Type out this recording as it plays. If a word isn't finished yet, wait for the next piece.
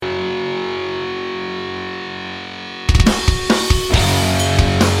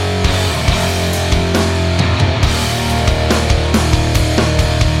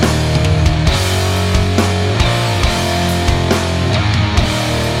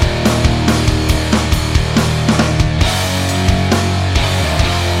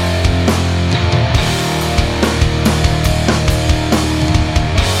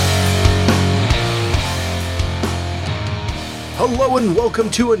and welcome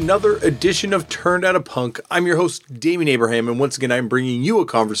to another edition of Turned Out a Punk. I'm your host, Damian Abraham, and once again, I'm bringing you a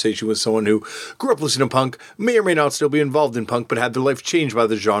conversation with someone who grew up listening to punk, may or may not still be involved in punk, but had their life changed by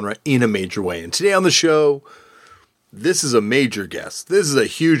the genre in a major way. And today on the show, this is a major guest. This is a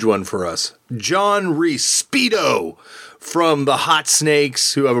huge one for us. John Reis, Speedo, from the Hot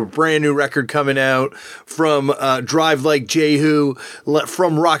Snakes, who have a brand new record coming out, from Drive Like Jehu,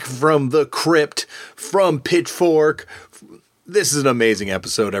 from the Crypt, from Pitchfork. This is an amazing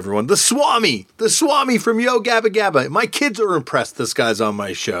episode, everyone. The Swami from Gabba. My kids are impressed this guy's on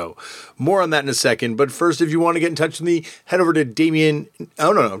my show. More on that in a second. But first, if you want to get in touch with me, head over to Damian.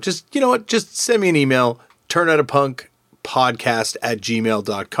 Oh, no. Just, you know what? Just send me an email.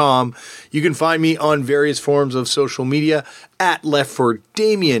 turnoutapunkpodcast@gmail.com. You can find me on various forms of social media at Left for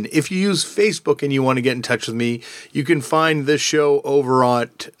Damian. If you use Facebook and you want to get in touch with me, you can find this show over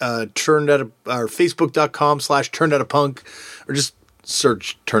at facebook.com/turnedoutapunk, or just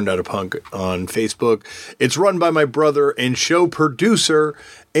search Turned Out a Punk on Facebook. It's run by my brother and show producer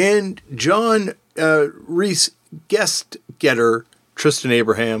and John Reis guest getter, Tristan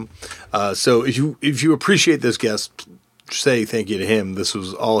Abraham. So if you appreciate this guest, say thank you to him. This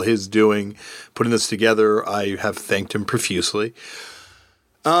was all his doing, putting this together. I have thanked him profusely.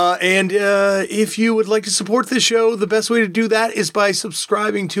 And if you would like to support this show, the best way to do that is by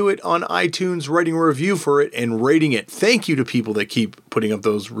subscribing to it on iTunes, writing a review for it, and rating it. Thank you to people that keep putting up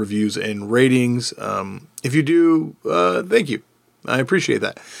those reviews and ratings. If you do, thank you. I appreciate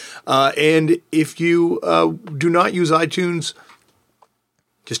that. And if you do not use iTunes,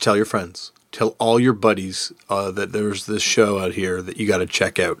 just tell your friends. Tell all your buddies that there's this show out here that you got to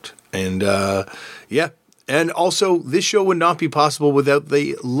check out. And yeah. And also, this show would not be possible without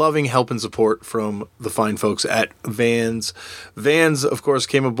the loving help and support from the fine folks at Vans. Vans, of course,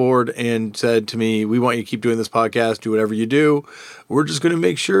 came aboard and said to me, we want you to keep doing this podcast, do whatever you do. We're just going to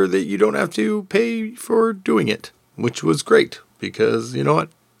make sure that you don't have to pay for doing it, which was great because, you know what?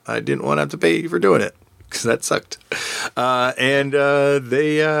 I didn't want to have to pay for doing it because that sucked. And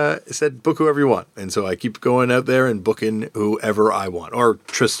they said, book whoever you want. And so I keep going out there and booking whoever I want, or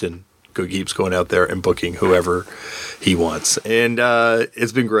Tristan keeps going out there and booking whoever he wants. And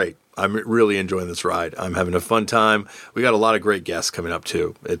it's been great. I'm really enjoying this ride. I'm having a fun time. We got a lot of great guests coming up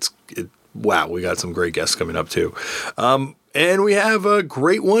too. Wow, we got some great guests coming up too. And we have a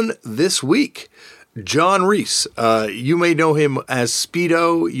great one this week. John Reis. You may know him as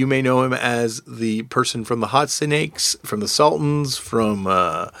Speedo. You may know him as the person from the Hot Snakes, from the Sultans, from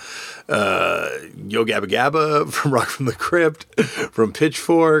Gabba, from Rock from the Crypt, from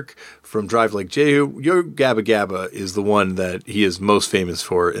Pitchfork, from Drive Like Jehu. Gabba is the one that he is most famous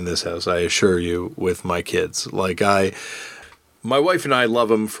for in this house, I assure you, with my kids. My wife and I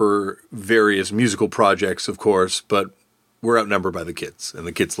love him for various musical projects, of course, but we're outnumbered by the kids, and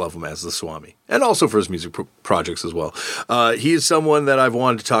the kids love him as the Swami, and also for his music projects as well. He is someone that I've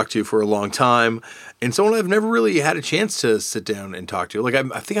wanted to talk to for a long time, and someone I've never really had a chance to sit down and talk to.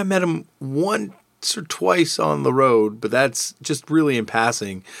 I think I met him once or twice on the road, but that's just really in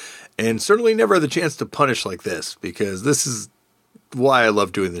passing, and certainly never had the chance to punish like this, because this is why I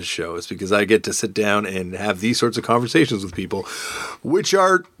love doing this show, is because I get to sit down and have these sorts of conversations with people, which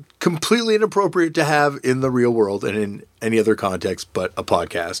are completely inappropriate to have in the real world and in any other context but a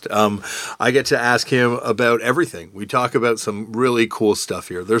podcast. I get to ask him about everything. We talk about some really cool stuff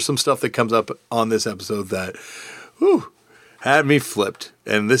here. There's some stuff that comes up on this episode that had me flipped.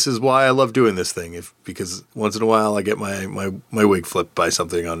 And this is why I love doing this thing, because once in a while I get my wig flipped by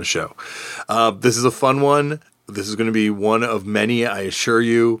something on the show. This is a fun one. This is going to be one of many, I assure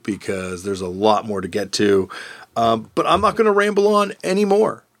you, because there's a lot more to get to. But I'm not going to ramble on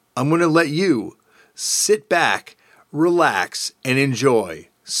anymore. I'm going to let you sit back, relax, and enjoy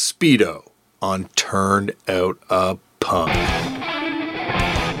Speedo on Turned Out a Punk.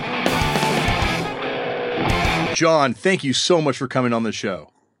 John, thank you so much for coming on the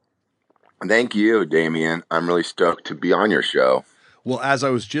show. Thank you, Damian. I'm really stoked to be on your show. Well, as I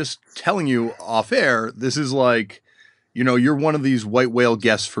was just telling you off air, this is like, you're one of these white whale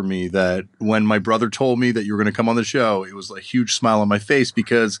guests for me that when my brother told me that you were going to come on the show, it was a huge smile on my face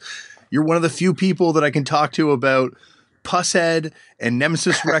because you're one of the few people that I can talk to about Pushead and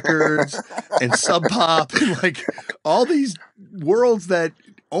Nemesis Records and Sub Pop and all these worlds that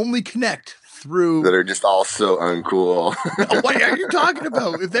only connect through that are just all so uncool. What are you talking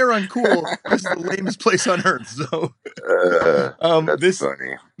about? If they're uncool, this is the lamest place on earth. So, that's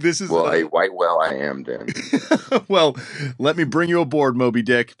funny. This is a white whale. I am then. Well, let me bring you aboard, Moby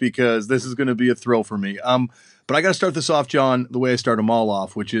Dick, because this is going to be a thrill for me. But I got to start this off, John, the way I start them all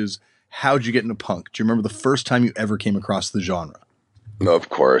off, which is, how'd you get into punk? Do you remember the first time you ever came across the genre? No, of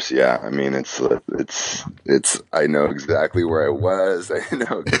course, yeah. I mean, it's. I know exactly where I was. I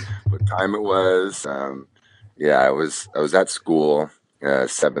know what time it was. Yeah, I was at school,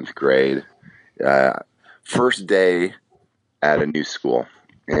 seventh grade, uh, first day at a new school,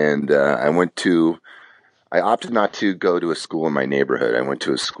 and I opted not to go to a school in my neighborhood. I went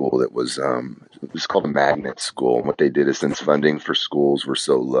to a school that was it was called a magnet school. And what they did is, since funding for schools were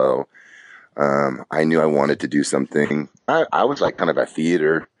so low, I knew I wanted to do something. I was like kind of a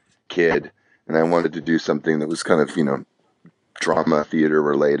theater kid, and I wanted to do something that was kind of, drama theater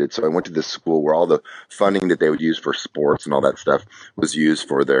related. So I went to this school where all the funding that they would use for sports and all that stuff was used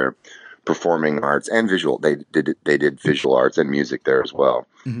for their performing arts and visual. They did visual arts and music there as well,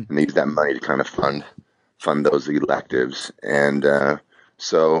 Mm-hmm. and they used that money to kind of fund those electives. And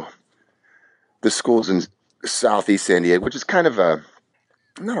so the school's in Southeast San Diego, which is kind of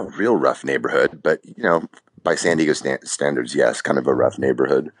not a real rough neighborhood, but by San Diego standards, yes, kind of a rough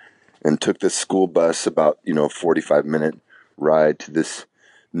neighborhood. And took this school bus about 45-minute ride to this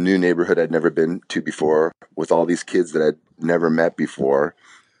new neighborhood I'd never been to before, with all these kids that I'd never met before.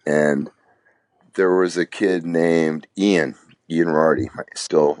 And there was a kid named Ian Rarty,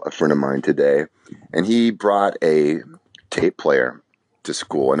 still a friend of mine today, and he brought a tape player to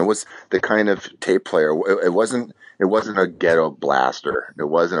school, and it was the kind of tape player. It wasn't a ghetto blaster. It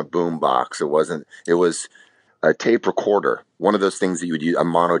wasn't a boom box. It was a tape recorder, one of those things that you would use, a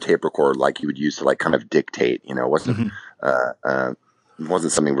mono tape recorder, like you would use to like kind of dictate. It Mm-hmm.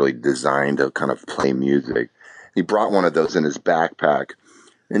 wasn't something really designed to kind of play music. He brought one of those in his backpack,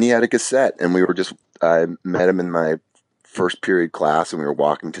 and he had a cassette. And I met him in my first period class, and we were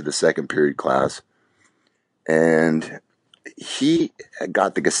walking to the second period class, and he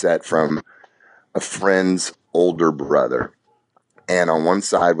got the cassette from a friend's older brother. And on one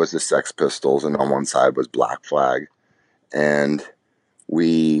side was the Sex Pistols, and on one side was Black Flag. And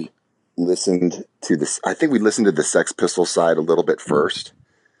we listened to this. I think we listened to the Sex Pistols side a little bit first.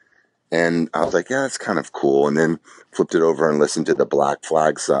 And I was like, yeah, that's kind of cool. And then flipped it over and listened to the Black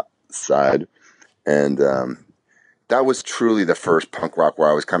Flag side. And that was truly the first punk rock where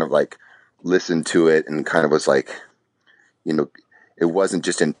I was kind of like, listened to it and kind of was like, it wasn't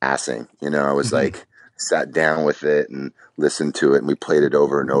just in passing. I was Mm-hmm. like, sat down with it and listened to it, and we played it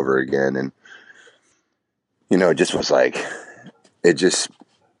over and over again. And, it just was like, it just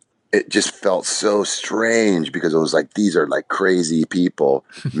felt so strange, because it was like, these are like crazy people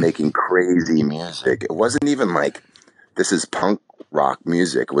making crazy music. It wasn't even like, this is punk rock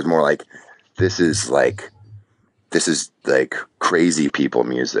music. It was more like, this is like crazy people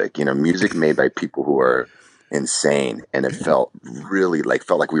music, music made by people who are insane. And it felt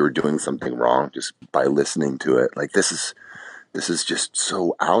like we were doing something wrong just by listening to it. Like, this is just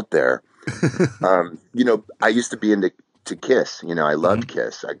so out there. I used to be into Kiss. I loved Mm-hmm.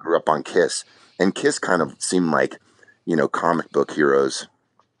 Kiss. I grew up on Kiss, and Kiss kind of seemed like, comic book heroes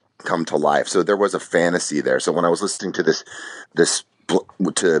come to life. So there was a fantasy there. So when I was listening to this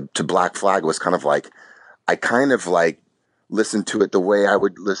to Black Flag, was kind of like, I kind of like listened to it the way I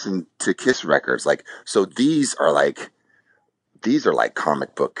would listen to Kiss records. Like, so these are like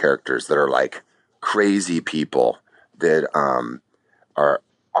comic book characters that are like crazy people that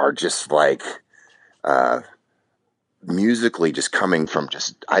are just like musically just coming from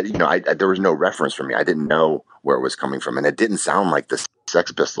just there was no reference for me. I didn't know where it was coming from, and it didn't sound like the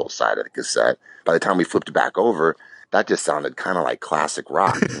Sex Pistols side of the cassette. By the time we flipped it back over, that just sounded kind of like classic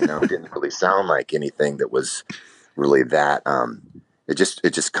rock. It didn't really sound like anything that was really that. It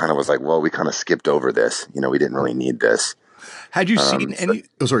just kind of was like, well, we kind of skipped over this. We didn't really need this. Had you seen any?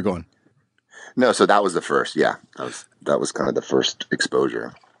 Oh, sorry, go on. No, so that was the first. Yeah, that was kind of the first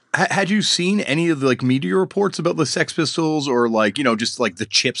exposure. Had you seen any of the like media reports about the Sex Pistols, or like, just like the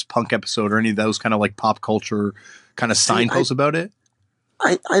Chips punk episode, or any of those kind of like pop culture kind of signposts about it?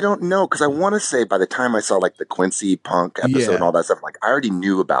 I don't know, because I want to say by the time I saw like the Quincy punk episode and all that stuff, like I already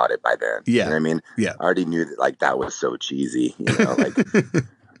knew about it by then. Yeah. You know what I mean? Yeah. I already knew that like that was so cheesy, like,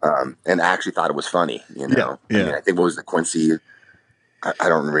 and I actually thought it was funny, Yeah. I mean, I think what was the Quincy? I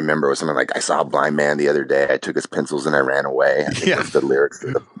don't remember. It was something like, I saw a blind man the other day. I took his pencils and I ran away. I think that's the lyrics to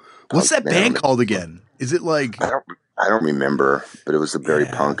the What's that punk band called again? Is it like, I don't remember, but it was a very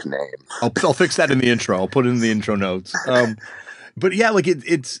punk name. I'll fix that in the intro. I'll put it in the intro notes. But yeah, like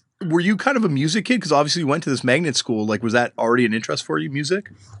it's, were you kind of a music kid? Because obviously you went to this magnet school. Like, was that already an interest for you,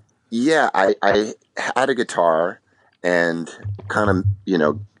 music? Yeah, I had a guitar and kind of,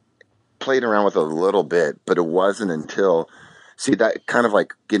 played around with it a little bit, but it wasn't until, that kind of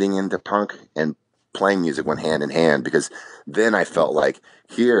like getting into punk and playing music went hand in hand, because then I felt like,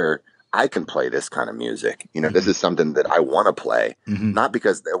 here, I can play this kind of music. You know, this is something that I want to play. Not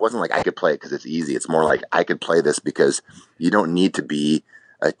because it wasn't like I could play it because it's easy. It's more like I could play this because you don't need to be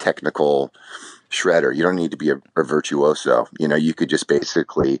a technical shredder. You don't need to be a virtuoso. You know, you could just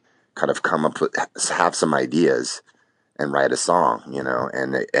basically kind of come up with, have some ideas and write a song, you know,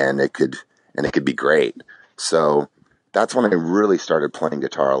 and it could be great. So that's when I really started playing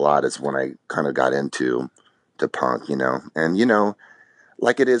guitar a lot, is when I kind of got into punk, you know. And, you know,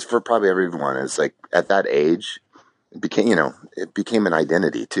 like it is for probably everyone, it's like at that age, it became an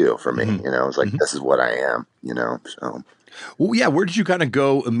identity too for me. You know, it's like, this is what I am, you know. So, well, yeah. Where did you kind of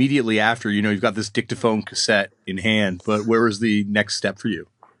go immediately after? You know, you've got this Dictaphone cassette in hand, but where was the next step for you?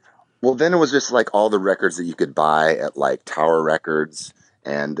 Well, then it was just like all the records that you could buy at like Tower Records.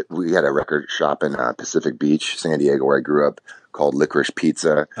 And we had a record shop in Pacific Beach, San Diego, where I grew up, called Licorice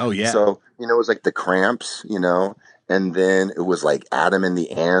Pizza. Oh, yeah. So, you know, it was like the Cramps, you know, and then it was like Adam and the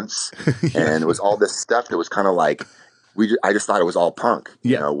Ants. And it was all this stuff that was kind of like, I just thought it was all punk.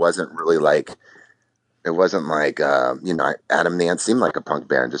 You know, it wasn't like, you know, Adam and the Ants seemed like a punk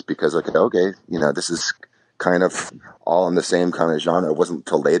band just because, like, okay, you know, this is kind of all in the same kind of genre. It wasn't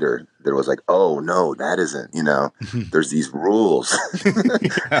until later that it was like, oh no, that isn't, you know, there's these rules.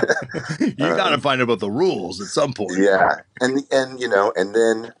 You got to find out about the rules at some point. Yeah. And, you know, and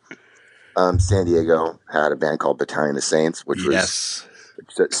then San Diego had a band called Battalion of Saints, which was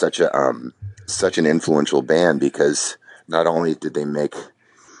such an influential band, because not only did they make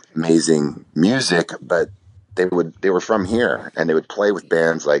amazing music, but they were from here, and they would play with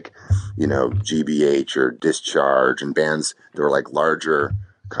bands like, you know, GBH or Discharge, and bands that were like larger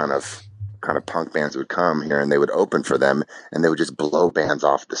kind of punk bands would come here, and they would open for them, and they would just blow bands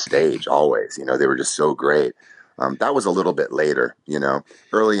off the stage always. You know, they were just so great. That was a little bit later, you know.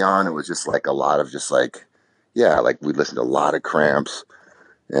 Early on, it was just like a lot of just like, yeah, like we'd listen to a lot of Cramps,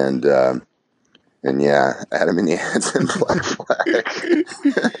 and yeah, Adam and the Ants and Black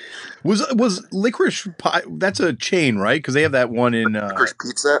Flag. Was Licorice Pie? That's a chain, right? Because they have that one in Licorice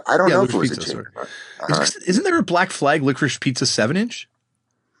Pizza. I don't know if it was a chain. Isn't there a Black Flag Licorice Pizza 7-inch?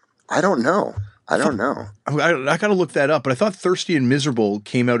 I don't know. I got to look that up. But I thought Thirsty and Miserable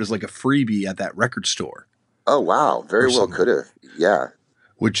came out as like a freebie at that record store. Oh wow, very well could have. Yeah.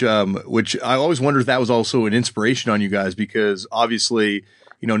 Which I always wondered if that was also an inspiration on you guys, because obviously,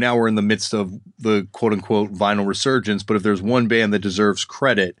 you know, now we're in the midst of the quote unquote vinyl resurgence. But if there's one band that deserves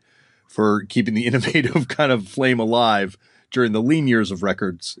credit for keeping the innovative kind of flame alive during the lean years of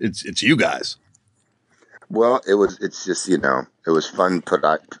records, it's you guys. Well, it's just, you know, it was fun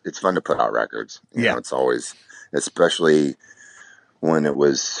it's fun to put out records. You know, it's always, especially when it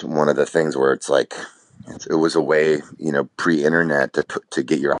was one of the things where it's like, it was a way, you know, pre-internet to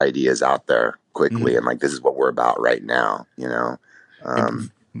get your ideas out there quickly. And like, this is what we're about right now, you know.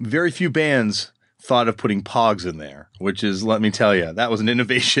 Very few bands thought of putting Pogs in there, which is, let me tell you, that was an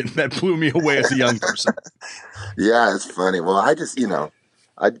innovation that blew me away as a young person. Yeah, it's funny. Well, I just, you know,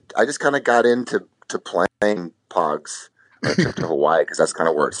 I just kind of got into playing Pogs on a trip to Hawaii, because that's kind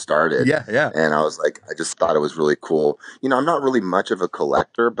of where it started. Yeah. And I was like, I just thought it was really cool. You know, I'm not really much of a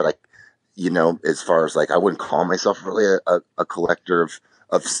collector, but you know, as far as like, I wouldn't call myself really a collector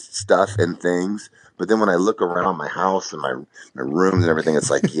of stuff and things. But then when I look around my house and my rooms and everything, it's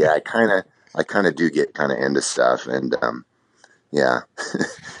like, yeah, I kind of do get kind of into stuff. And, yeah.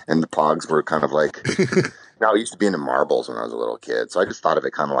 And the Pogs were kind of like, I used to be into marbles when I was a little kid. So I just thought of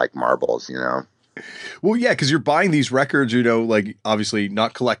it kind of like marbles, you know? Well, yeah, because you're buying these records, you know, like obviously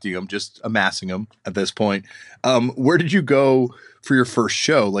not collecting them, just amassing them at this point. Where did you go for your first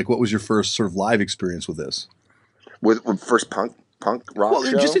show? Like, what was your first sort of live experience with this? With first punk rock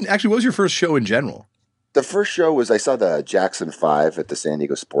show? Actually, what was your first show in general? The first show was, I saw the Jackson 5 at the San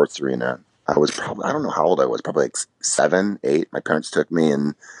Diego Sports Arena. I was probably, I don't know how old I was, probably like 7, 8. My parents took me,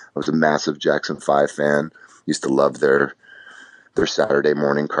 and I was a massive Jackson 5 fan. Used to love their Saturday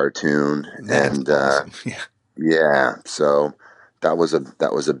morning cartoon. That's awesome. Yeah. So that was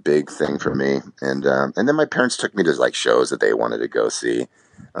a big thing for me. And then my parents took me to like shows that they wanted to go see.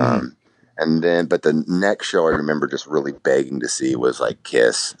 But the next show I remember just really begging to see was like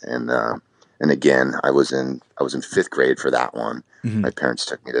Kiss. And again, I was in 5th grade for that one. My parents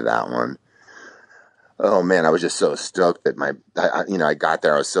took me to that one. Oh man, I was just so stoked that I got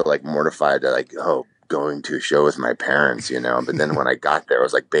there. I was so like mortified to like, going to a show with my parents, you know. But then when I got there, I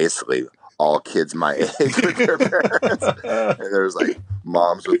was like basically all kids my age with their parents. And there was like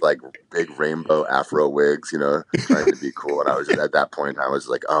moms with like big rainbow afro wigs, you know, trying to be cool. And I was just, at that point, I was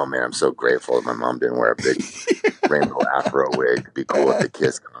like, oh man, I'm so grateful that my mom didn't wear a big rainbow afro wig to be cool at the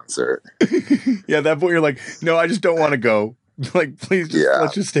Kiss concert. Yeah, at that point you're like, no, I just don't want to go. Like, please, Yeah.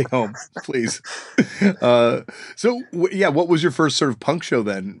 let's just stay home, please. What was your first sort of punk show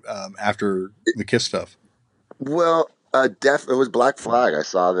then, after the Kiss stuff? Well, it was Black Flag. I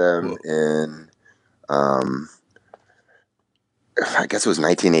saw them Whoa. in, I guess it was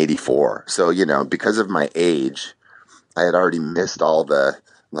 1984. So, you know, because of my age, I had already missed all the,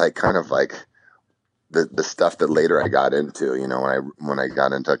 like, kind of like the stuff that later I got into, you know, when I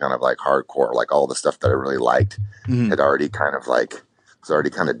got into kind of like hardcore, like all the stuff that I really liked had already kind of like, was already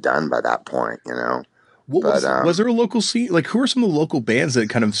kind of done by that point, you know. Was there a local scene? Like, who are some of the local bands that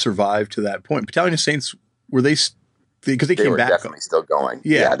kind of survived to that point? Battalion of Saints, were they, because they came were back. Definitely still going.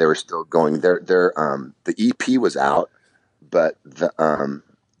 Yeah. They were still going. The EP was out, but the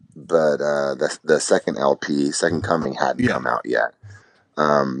second LP, Second Coming, hadn't come out yet.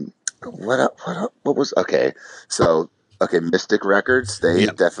 What was okay? So Mystic Records, they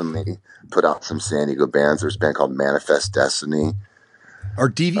definitely put out some San Diego bands. There's a band called Manifest Destiny. Are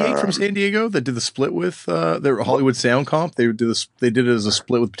Deviate from San Diego that did the split with their Hollywood Sound Comp? They did it as a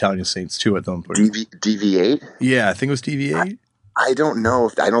split with Battalion of Saints too at some point. Deviate? Yeah, I think it was Deviate. I don't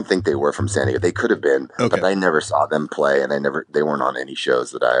know I don't think they were from San Diego. They could have been, but I never saw them play, and they weren't on any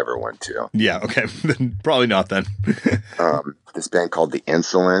shows that I ever went to. Yeah, okay, then probably not then. This band called The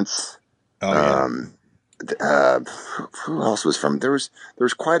Insolence. Who else was from? There was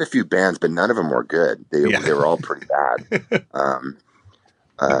quite a few bands, but none of them were good. They were all pretty bad.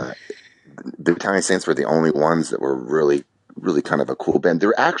 The Battalion Saints were the only ones that were really, really kind of a cool band.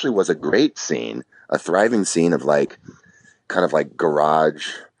 There actually was a great scene, a thriving scene of like, kind of like garage,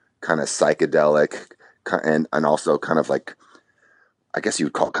 kind of psychedelic, and also kind of like, I guess you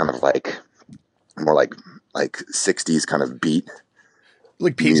would call it kind of like more like 60s kind of beat.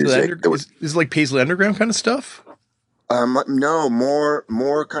 Like Paisley Underground? Is it like Paisley Underground kind of stuff? No,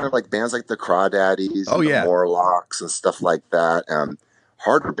 more kind of like bands like the Crawdaddies, the Morlocks and stuff like that.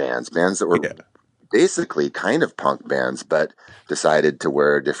 Harder bands that were basically kind of punk bands, but decided to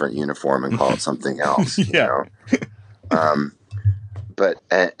wear a different uniform and call it something else. You know? But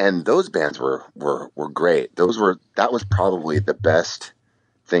those bands were great. That was probably the best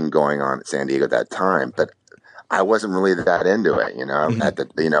thing going on at San Diego at that time. But I wasn't really that into it, you know.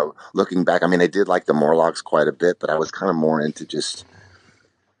 Looking back, I mean, I did like the Morlocks quite a bit, but I was kind of more into just,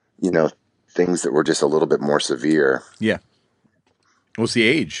 you know, things that were just a little bit more severe. Yeah. What's the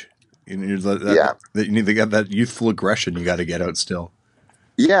age? You need to get that youthful aggression you got to get out still.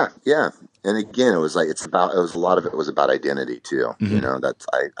 Yeah. And again, it was a lot of it was about identity too. You know,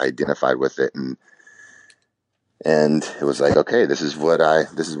 I identified with it, and it was like, okay, this is what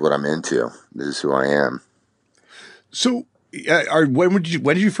I'm into. This is who I am. So, when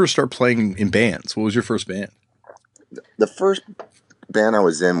did you first start playing in bands? What was your first band? The first band I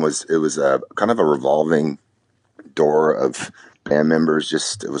was in was a kind of a revolving door of band members.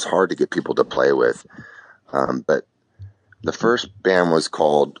 Just, it was hard to get people to play with. But the first band was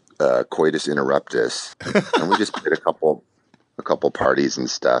called Coatis Interruptis, and we just played a couple parties and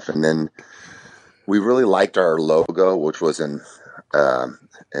stuff. And then we really liked our logo, which was an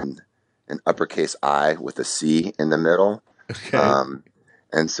uppercase I with a C in the middle. Okay.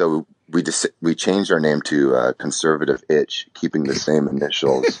 And so we changed our name to Conservative Itch, keeping the same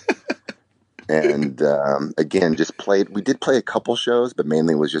initials. And again, we did play a couple shows, but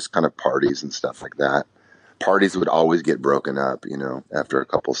mainly it was just kind of parties and stuff like that. Parties would always get broken up, you know, after a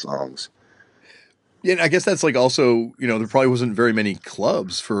couple songs. Yeah, and I guess that's like also, you know, there probably wasn't very many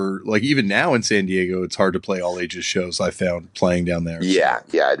clubs for, like, even now in San Diego, it's hard to play all ages shows. I found playing down there. Yeah,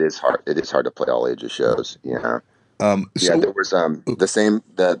 it is hard. It is hard to play all ages shows. Yeah. There was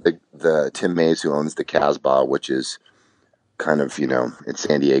the Tim Mays, who owns the Casbah, which is kind of, you know, it's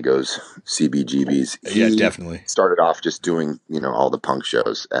San Diego's CBGB's. He definitely started off just doing, you know, all the punk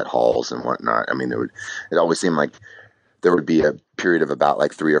shows at halls and whatnot. I mean, it always seemed like there would be a period of about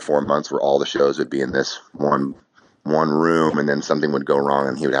like 3 or 4 months where all the shows would be in this one room, and then something would go wrong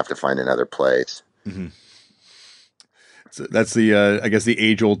and he would have to find another place. Mm-hmm. So that's the, I guess, the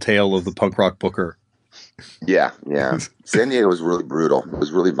age-old tale of the punk rock booker. Yeah. San Diego was really brutal. It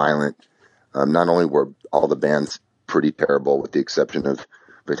was really violent. Not only were all the bands pretty terrible, with the exception of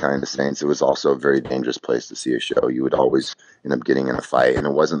Battalion of Saints, it was also a very dangerous place to see a show. You would always end up getting in a fight, and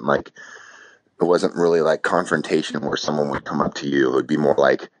it wasn't really like confrontation where someone would come up to you. It would be more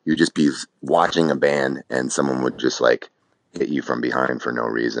like you'd just be watching a band and someone would just like hit you from behind for no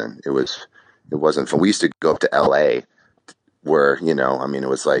reason. It wasn't fun. We used to go up to LA where, you know, I mean, it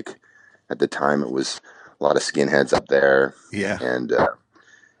was like, at the time it was a lot of skinheads up there. Yeah.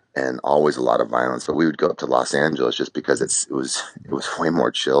 And always a lot of violence. But we would go up to Los Angeles just because it was way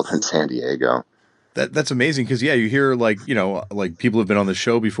more chill than San Diego. That's amazing because you hear like people have been on the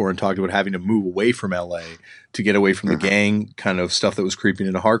show before and talked about having to move away from LA to get away from the gang kind of stuff that was creeping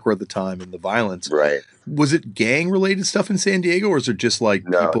into hardcore at the time and the violence. Right. Was it gang related stuff in San Diego, or is it just like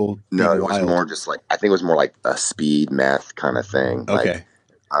people? No, it wild? was more just like I think it was more like a speed meth kind of thing. Okay.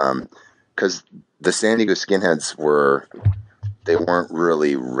 Because the San Diego skinheads they weren't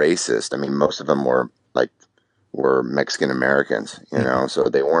really racist. I mean, most of them were Mexican Americans, so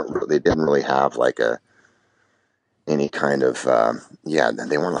they didn't really have like any kind of,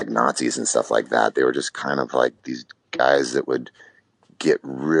 they weren't like Nazis and stuff like that. They were just kind of like these guys that would get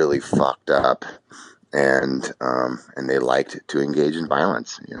really fucked up and they liked to engage in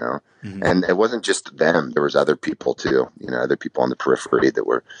violence, and it wasn't just them. There was other people too, other people on the periphery that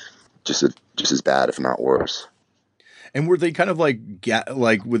were just as bad, if not worse. And were they kind of like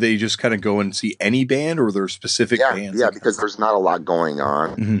would they just kind of go and see any band, or were there specific bands? Yeah, because there's not a lot going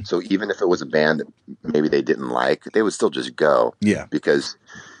on. Mm-hmm. So even if it was a band that maybe they didn't like, they would still just go. Yeah. Because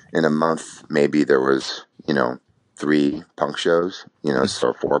in a month, maybe there was, 3 punk shows,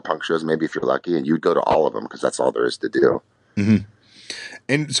 or 4 punk shows, maybe if you're lucky, and you'd go to all of them because that's all there is to do. Mm-hmm.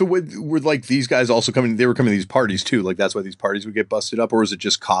 And so were like these guys also coming? They were coming to these parties too. Like that's why these parties would get busted up, or is it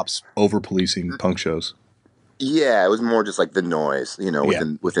just cops over policing punk shows? Yeah, it was more just like the noise,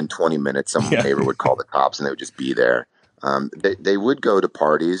 within 20 minutes, some neighbor would call the cops and they would just be there. They would go to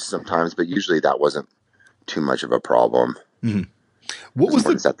parties sometimes, but usually that wasn't too much of a problem. Mm-hmm. What was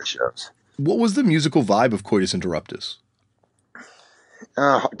at the shows? What was the musical vibe of Coitus Interruptus?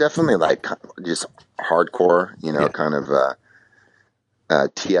 Definitely like just hardcore, kind of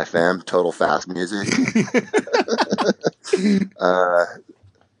TFM, total fast music. It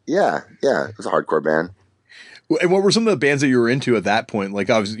was a hardcore band. And what were some of the bands that you were into at that point? Like,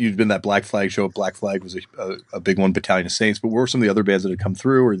 obviously, you'd been that Black Flag show. Black Flag was a big one, Battalion of Saints. But what were some of the other bands that had come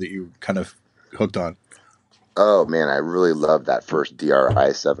through or that you kind of hooked on? Oh, man, I really loved that first DRI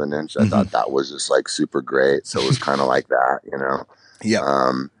 7-inch. I thought that was just, like, super great. So it was kind of like that,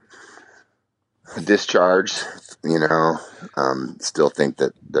 Yeah. Discharge, still think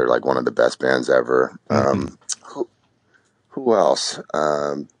that they're, like, one of the best bands ever. Who else?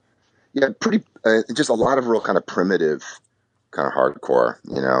 Just a lot of real kind of primitive kind of hardcore,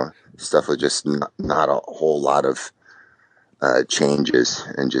 stuff with just not a whole lot of changes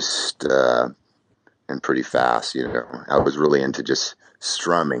and just and pretty fast, I was really into just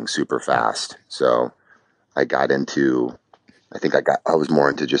strumming super fast. So I was more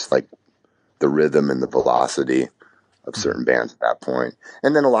into just like the rhythm and the velocity of certain bands at that point.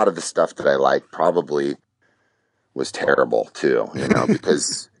 And then a lot of the stuff that I liked probably was terrible too,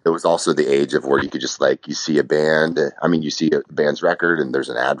 because it was also the age of where you could just you see a band. I mean, you see a band's record and there's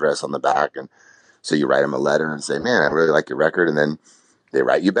an address on the back. And so you write them a letter and say, man, I really like your record. And then they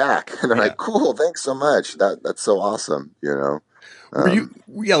write you back and they're like, cool, thanks so much. That's so awesome. Were you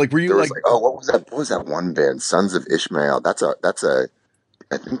like, what was that one band? Sons of ISHMAEL.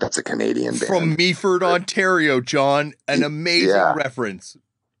 I think that's a Canadian band. From Meaford, Ontario, John. An amazing reference.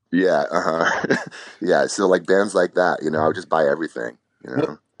 Yeah. Yeah. So like bands like that, I would just buy everything,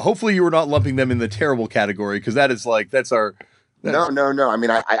 Well, hopefully you were not lumping them in the terrible category. Cause that's our. No. I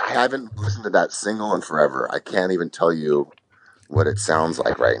mean, I haven't listened to that single in forever. I can't even tell you what it sounds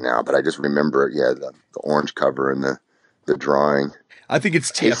like right now, but I just remember, the orange cover and the drawing. I think it's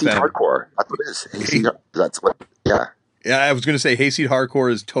TFM. Hayseed Hardcore. That's what it is. That's what, yeah. Yeah, I was going to say Hayseed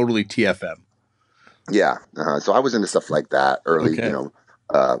Hardcore is totally TFM. Yeah. So I was into stuff like that early,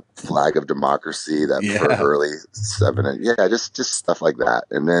 Flag of Democracy, that early 7. Yeah, just stuff like that.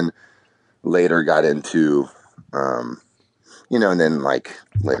 And then later got into, and then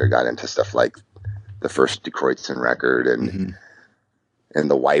later got into stuff like the first DeCroixton record and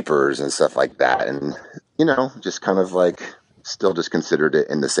the Wipers and stuff like that. And, just kind of still just considered it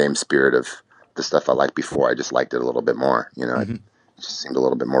in the same spirit of the stuff I liked before. I just liked it a little bit more, It just seemed a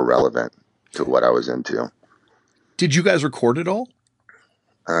little bit more relevant to what I was into. Did you guys record it all?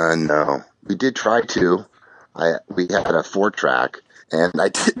 No, we did try to. We had a 4-track and I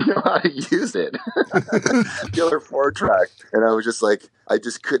didn't know how to use it. Killer 4-track. And I was just I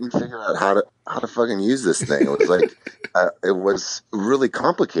just couldn't figure out how to fucking use this thing. It was it was really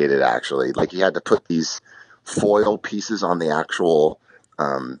complicated actually. You had to put these foil pieces on the actual,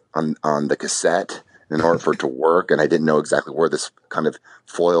 on the cassette in order for it to work. And I didn't know exactly where this kind of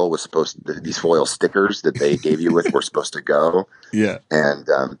foil was these foil stickers that they gave you with were supposed to go. Yeah. And,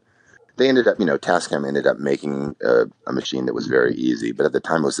 they ended up, Tascam ended up making a machine that was very easy, but at the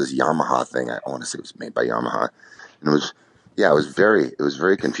time it was this Yamaha thing. I want to say it was made by Yamaha, and it was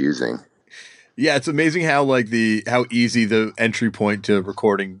very confusing. Yeah, it's amazing how how easy the entry point to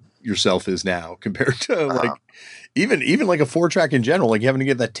recording yourself is now compared to like even like a 4-track in general, like you having to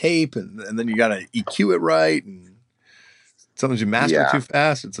get that tape and then you got to EQ it right. And sometimes you master it too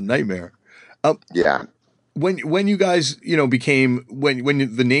fast. It's a nightmare. Yeah. When you guys, became,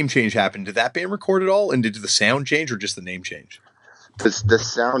 when the name change happened, did that band record at all? And did the sound change or just the name change? The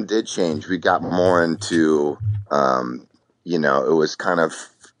sound did change. We got more into,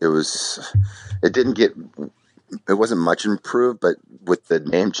 it wasn't much improved, but with the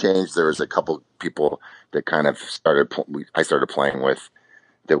name change, there was a couple people that kind of I started playing with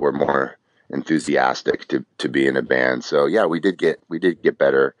that were more enthusiastic to be in a band. So yeah, we did get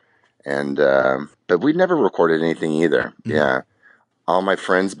better. And, but we never recorded anything either. Mm-hmm. Yeah. All my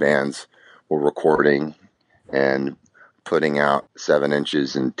friends' bands were recording and putting out 7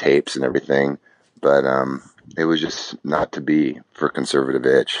 inches and tapes and everything. But, it was just not to be for Conservative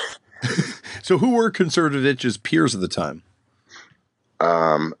Itch. So who were Conservative Itch's peers at the time?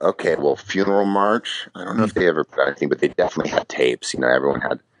 Okay. Well, Funeral March, I don't know if they ever put out anything, but they definitely had tapes. Everyone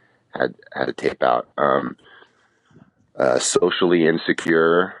had a tape out. Socially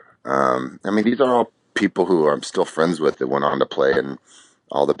Insecure. These are all people who I'm still friends with that went on to play in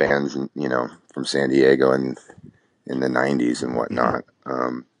all the bands, and from San Diego and in the 90s and whatnot.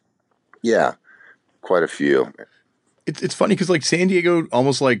 Yeah, quite a few. It's funny because like San Diego,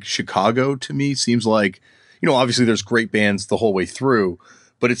 almost like Chicago to me, seems like, obviously there's great bands the whole way through,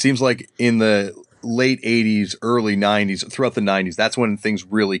 but it seems like in the late 80s, early 90s, throughout the 90s, that's when things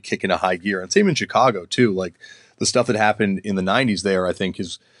really kick into high gear. And same in Chicago too. Like the stuff that happened in the 90s there, I think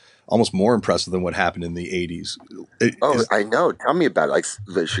is almost more impressive than what happened in the 80s. I know. Tell me about it. Like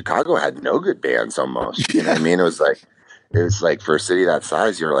the Chicago had no good bands almost. You know what I mean? It was like for a city that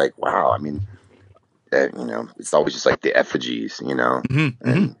size, you're like, wow. I mean, it's always just like the effigies,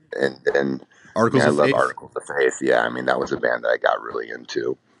 Mm-hmm, and Articles of I Faith. love Articles of Faith. Yeah. I mean, that was a band that I got really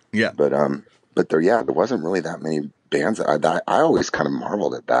into. Yeah. But there wasn't really that many bands. I always kind of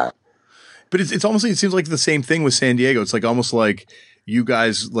marveled at that. But it's almost like, it seems like the same thing with San Diego. It's like almost like you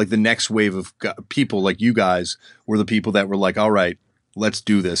guys, like the next wave of people like you guys were the people that were like, all right, let's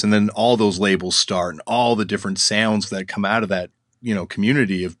do this. And then all those labels start and all the different sounds that come out of that,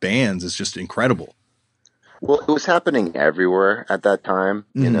 community of bands is just incredible. Well, it was happening everywhere at that time,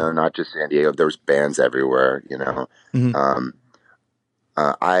 not just San Diego. There was bands everywhere, Mm-hmm.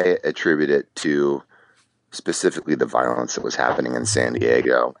 I attribute it to specifically the violence that was happening in San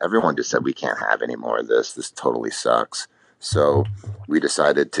Diego. Everyone just said, we can't have any more of this. This totally sucks. So we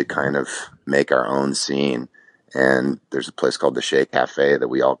decided to kind of make our own scene. And there's a place called the Shea Cafe that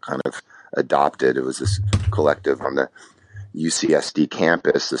we all kind of adopted. It was this collective on the UCSD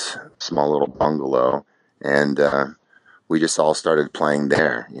campus, this small little bungalow. And we just all started playing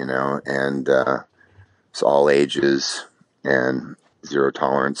there, and it's all ages and zero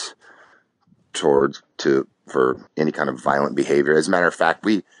tolerance for any kind of violent behavior. As a matter of fact,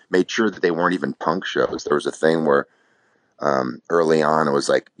 we made sure that they weren't even punk shows. There was a thing where early on it was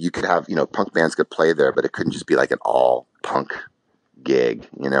like you could have, punk bands could play there, but it couldn't just be like an all punk gig.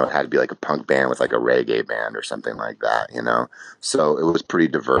 It had to be like a punk band with like a reggae band or something like that, So it was pretty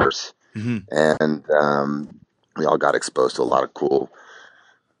diverse. Mm-hmm. And we all got exposed to a lot of cool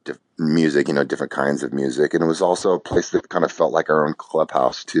music, different kinds of music. And it was also a place that kind of felt like our own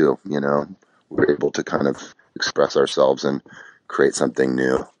clubhouse too. We were able to kind of express ourselves and create something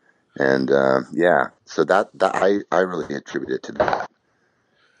new. And so that I really attribute it to that.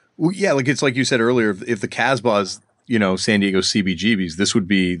 Well, yeah, like it's like you said earlier, if the Casbah is, San Diego CBGBs, this would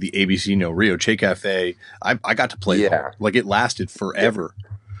be the ABC No Rio Che Cafe. I got to play there. Like it lasted forever.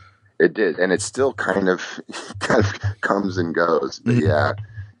 It did, and it still kind of comes and goes. But yeah.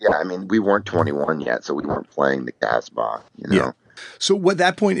 I mean, we weren't 21 yet, so we weren't playing the Casbah. Yeah. So, what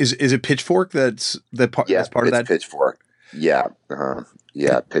that point is it Pitchfork that's part of that? Pitchfork. Yeah.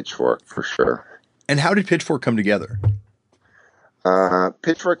 Pitchfork for sure. And how did Pitchfork come together?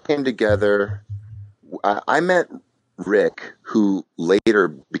 Pitchfork came together. I met Rick, who later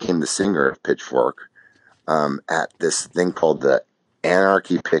became the singer of Pitchfork, at this thing called the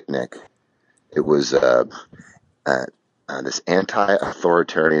Anarchy Picnic. It was this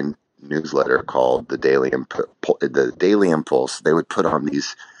anti-authoritarian newsletter called the Daily Impulse. They would put on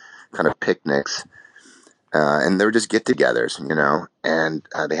these kind of picnics, and they were just get-togethers, And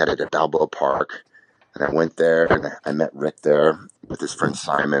they had it at Balboa Park, and I went there and I met Rick there with his friend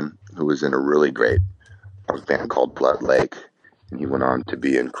Simon, who was in a really great punk band called Blood Lake, and he went on to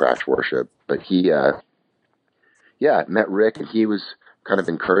be in Crash Worship. But he met Rick, and he was kind of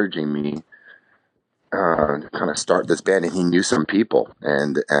encouraging me to kind of start this band, and he knew some people,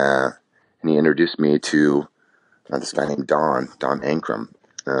 and he introduced me to this guy named Don Ankrum,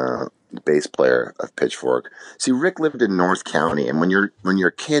 bass player of Pitchfork. See, Rick lived in North County, and when you're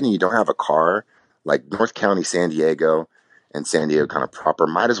a kid and you don't have a car, like North County, San Diego, and San Diego kind of proper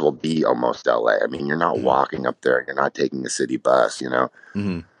might as well be almost LA. I mean, you're not walking up there, you're not taking a city bus, you know.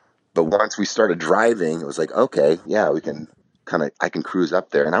 Mm-hmm. But once we started driving, it was like, okay, yeah, we can I can cruise up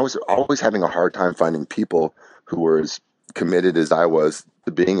there. And I was always having a hard time finding people who were as committed as I was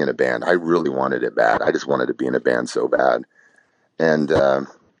to being in a band. I really wanted it bad. I just wanted to be in a band so bad. And so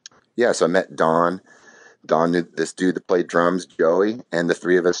I met Don. Don knew this dude that played drums, Joey, and the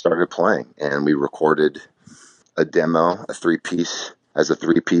three of us started playing. And we recorded a demo, a three-piece.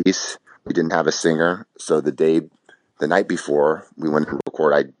 We didn't have a singer. So the night before we went to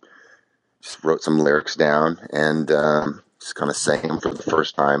record, I just wrote some lyrics down and just kind of sang them for the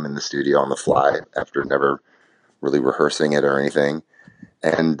first time in the studio on the fly after never really rehearsing it or anything.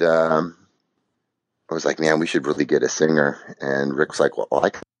 And I was like, man, we should really get a singer. And Rick was like, well, I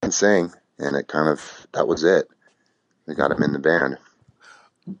can sing. And that was it. We got him in the band.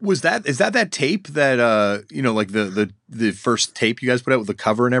 Is that tape that, like the first tape you guys put out with the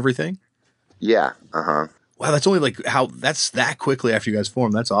cover and everything? Yeah. Uh-huh. Wow. That's only that's that quickly after you guys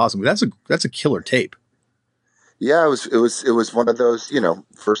formed. That's awesome. That's a killer tape. Yeah. It was one of those,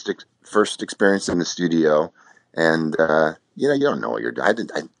 first experience in the studio. And, you don't know what you're doing.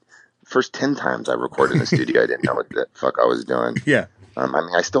 First 10 times I recorded in the studio, I didn't know what the fuck I was doing. Yeah.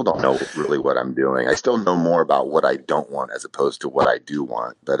 I still don't know really what I'm doing. I still know more about what I don't want as opposed to what I do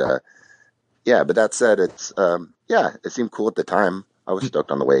want. But, but that said, it seemed cool at the time. I was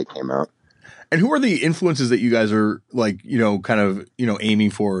stoked on the way it came out. And who are the influences that you guys are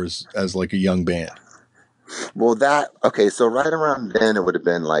aiming for as like a young band? Well, so right around then it would have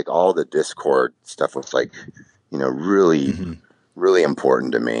been like all the Discord stuff was like, really, really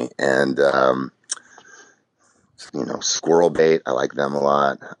important to me. And, Squirrel Bait, I like them a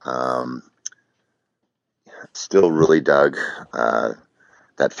lot. Still really dug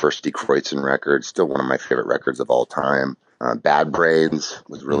that first Die Kreuzen record, still one of my favorite records of all time. Bad Brains,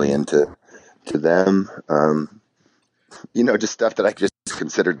 was really into them. Just stuff that I just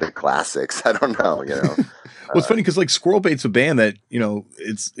considered the classics. I don't know, Well, it's funny because like Squirrel Bait's a band that,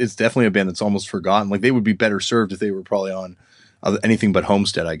 it's definitely a band that's almost forgotten. Like they would be better served if they were probably on anything but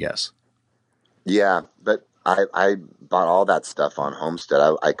Homestead, I guess. Yeah, but I bought all that stuff on Homestead.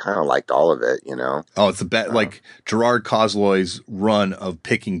 I kind of liked all of it, Oh, it's the best. Like Gerard Kozloy's run of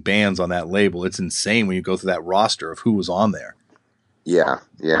picking bands on that label. It's insane when you go through that roster of who was on there. Yeah.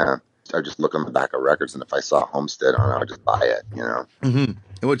 I just look on the back of records, and if I saw Homestead on it, I would just buy it, Mm-hmm.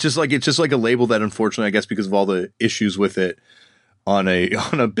 It's just like a label that, unfortunately, I guess because of all the issues with it on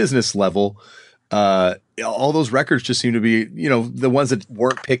a business level, all those records just seem to be, the ones that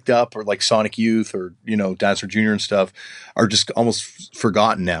weren't picked up, or like Sonic Youth or Dinosaur Jr. and stuff, are just almost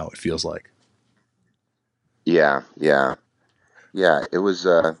forgotten now. It feels like. Yeah. It was,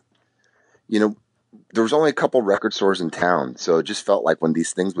 there was only a couple record stores in town, so it just felt like when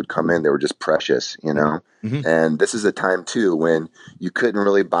these things would come in, they were just precious, Mm-hmm. And this is a time too when you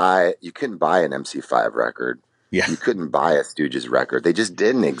couldn't buy an MC5 record. Yeah. You couldn't buy a Stooges record. They just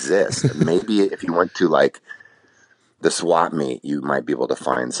didn't exist. Maybe if you went to like the swap meet, you might be able to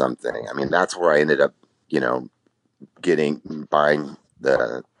find something. I mean, that's where I ended up, buying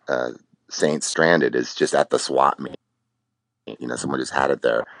the Saints Stranded, is just at the swap meet. Someone just had it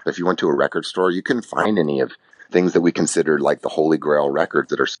there. But if you went to a record store, you couldn't find any of things that we considered like the Holy Grail records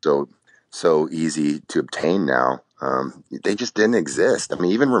that are so easy to obtain now. They just didn't exist. I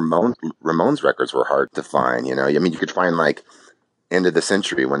mean, even Ramones records were hard to find. You could find like End of the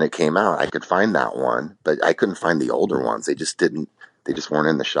Century when it came out. I could find that one, but I couldn't find the older ones. They just weren't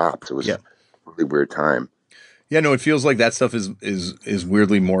in the shops. It was a really weird time. Yeah, no, it feels like that stuff is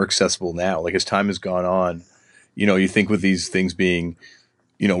weirdly more accessible now. Like as time has gone on, you think with these things being,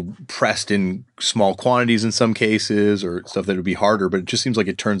 pressed in small quantities in some cases or stuff that would be harder, but it just seems like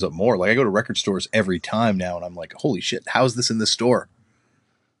it turns up more. Like I go to record stores every time now and I'm like, holy shit, how's this in the store?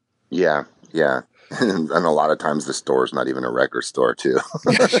 Yeah. And a lot of times the store's not even a record store too.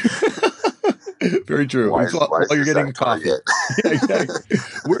 Very true. Why you're getting a coffee. Yeah, exactly.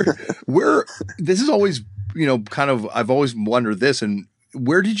 Where this is always, I've always wondered this, and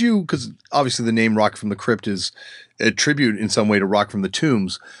where did you, because obviously the name Rock from the Crypt is a tribute in some way to Rock from the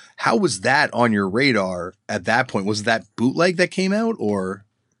Tombs. How was that on your radar at that point? Was that bootleg that came out, or?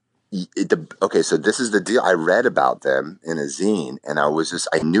 Okay, so this is the deal. I read about them in a zine, and I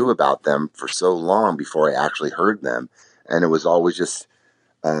knew about them for so long before I actually heard them. And it was always just,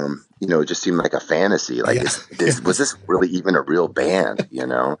 it just seemed like a fantasy. Like, was this really even a real band,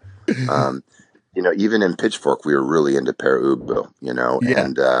 even in Pitchfork, we were really into Per Ubu, Yeah.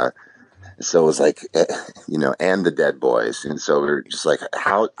 and so it was like, and the Dead Boys, and so we were just like,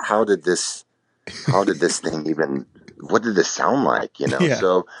 how did this thing even? What did this sound like? Yeah.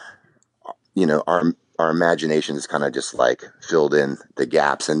 So our imaginations kind of just like filled in the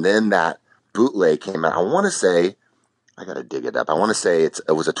gaps, and then that bootleg came out. I want to say, I gotta dig it up. I want to say it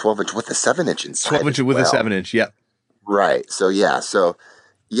was a 12-inch with a 7-inch inside. 12-inch with a 7-inch. Yeah. Right. So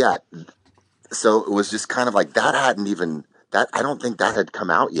so it was just kind of like that hadn't even that I don't think that had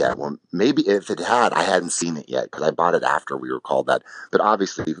come out yet. Well, maybe if it had, I hadn't seen it yet because I bought it after we were called that. But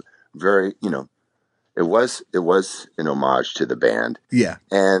obviously, very it was an homage to the band. Yeah.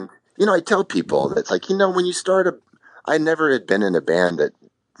 And I tell people that's like when you start I never had been in a band that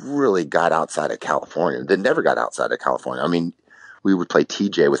really got outside of California. That never got outside of California. I mean, we would play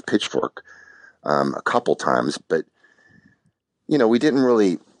TJ with Pitchfork a couple times, but we didn't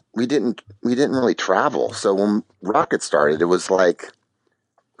really travel. So when Rocket started, it was like,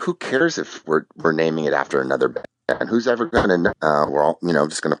 who cares if we're naming it after another band? Who's ever going to know? We're all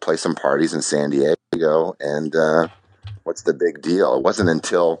just going to play some parties in San Diego, and what's the big deal? It wasn't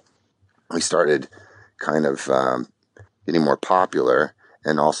until we started kind of getting more popular,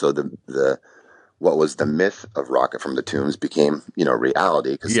 and also the what was the myth of Rocket from the Tombs became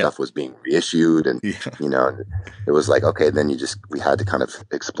reality because stuff was being reissued, and it was like, okay, then we had to kind of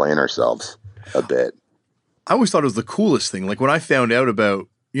explain ourselves a bit. I always thought it was the coolest thing. Like when I found out about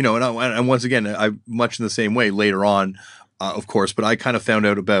and once again, I much in the same way later on, of course, but I kind of found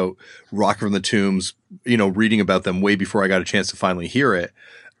out about Rocket from the Tombs, reading about them way before I got a chance to finally hear it.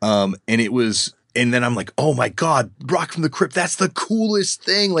 And then I'm like, oh my God, Rock from the Crypt. That's the coolest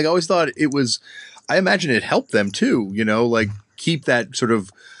thing. Like I always thought it was, I imagine it helped them too, like keep that sort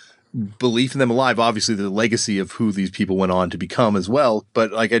of belief in them alive. Obviously the legacy of who these people went on to become as well.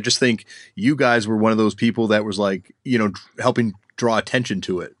 But like, I just think you guys were one of those people that was like, helping draw attention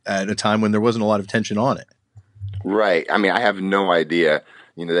to it at a time when there wasn't a lot of attention on it. Right. I mean, I have no idea.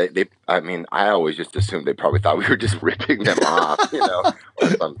 I always just assumed they probably thought we were just ripping them off, or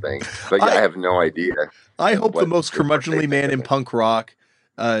something. But I have no idea. I hope the most curmudgeonly man in punk rock,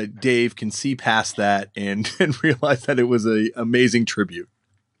 Dave, can see past that and realize that it was an amazing tribute.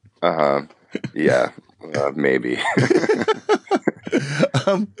 Yeah, maybe.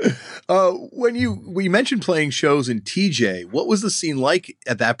 When you mentioned playing shows in TJ, what was the scene like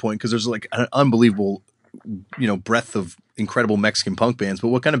at that point? Because there's like an unbelievable breadth of incredible Mexican punk bands, but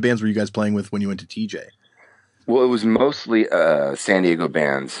what kind of bands were you guys playing with when you went to TJ? Well, it was mostly San Diego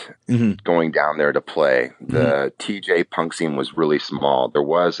bands going down there to play. The TJ punk scene was really small. There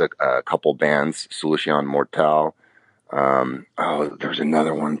was a couple bands, Solution Mortal. There's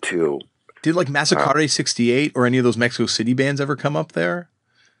another one too. Did like Massacre 68 or any of those Mexico City bands ever come up there?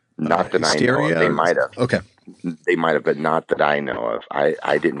 Not that Hysteria? I know of. They might have. Okay. They might have, but not that I know of.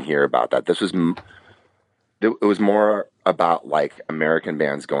 I didn't hear about that. It was more about like American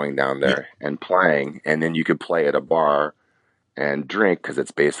bands going down there and playing, and then you could play at a bar and drink because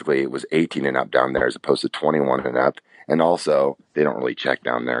it was 18 and up down there as opposed to 21 and up. And also they don't really check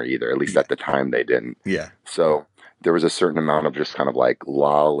down there either. At least at the time they didn't. Yeah. So there was a certain amount of just kind of like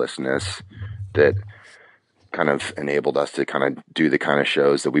lawlessness that kind of enabled us to kind of do the kind of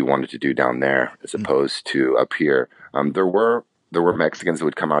shows that we wanted to do down there as opposed to up here. There were Mexicans that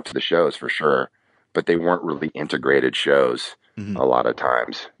would come out to the shows for sure, but they weren't really integrated shows a lot of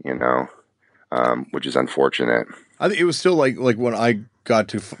times, which is unfortunate. I think it was still like when I got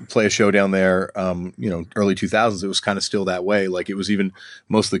to play a show down there, early 2000s, it was kind of still that way. Like it was even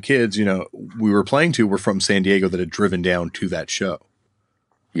most of the kids, we were playing to were from San Diego that had driven down to that show.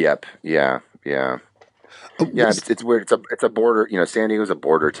 Yep. Yeah. Yeah. It's weird. It's a border, San Diego's a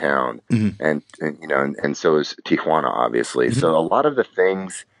border town and so is Tijuana, obviously. So a lot of the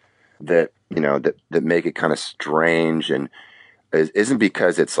things that make it kind of strange and isn't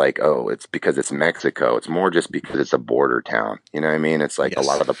because it's like, it's because it's Mexico. It's more just because it's a border town. You know what I mean? It's like a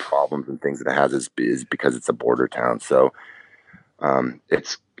lot of the problems and things that it has is because it's a border town. So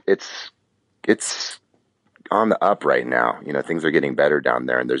it's on the up right now. Things are getting better down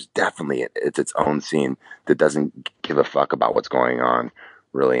there, and there's definitely it's its own scene that doesn't give a fuck about what's going on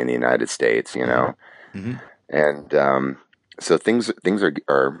really in the United States. And so things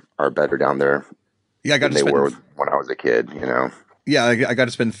are better down there. Yeah, than they were when I was a kid. Yeah, I got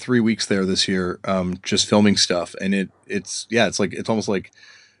to spend 3 weeks there this year, just filming stuff, and it's almost like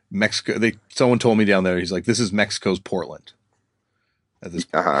Mexico. Someone told me down there, he's like, this is Mexico's Portland. At this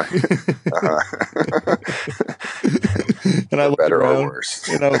point. And I For looked better or around worse.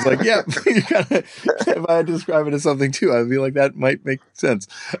 and I was like, yeah, you kind of, if I had to describe it as something too, I'd be like, that might make sense.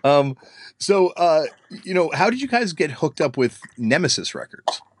 How did you guys get hooked up with Nemesis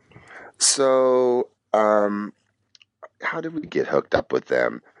Records? So, how did we get hooked up with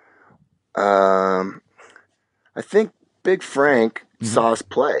them? I think Big Frank saw us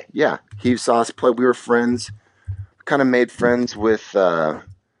play. Yeah, he saw us play. We were friends, kind of made friends with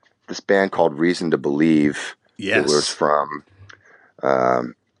this band called Reason to Believe. Yes. That was from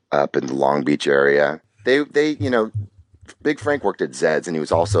up in the Long Beach area. They Big Frank worked at Zed's, and he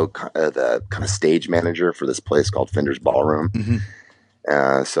was also the kind of stage manager for this place called Fender's Ballroom.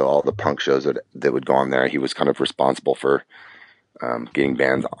 Mm-hmm. So all the punk shows that would go on there, he was kind of responsible for getting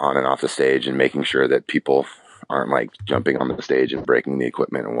bands on and off the stage and making sure that people aren't like jumping on the stage and breaking the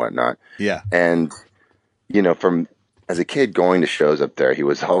equipment and whatnot. Yeah. And, from as a kid going to shows up there, he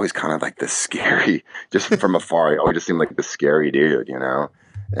was always kind of like the scary, just from afar, he always just seemed like the scary dude,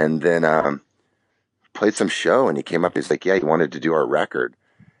 And then played some show and he came up, he's like, yeah, he wanted to do our record.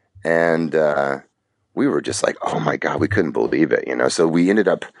 And we were just like, oh my God, we couldn't believe it, So we ended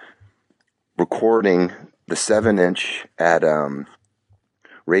up recording the 7-inch at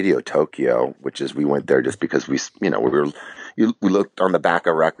Radio Tokyo, which is, we went there just because we looked on the back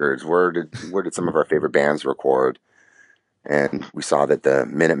of records. Where did some of our favorite bands record? And we saw that the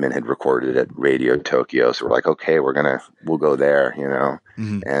Minutemen had recorded at Radio Tokyo. So we're like, okay, we'll go there,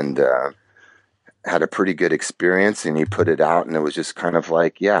 Mm-hmm. and had a pretty good experience. And he put it out, and it was just kind of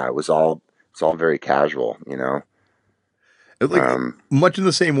like, yeah, it's all very casual, Like, much in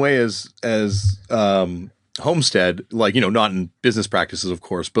the same way as Homestead, like, not in business practices, of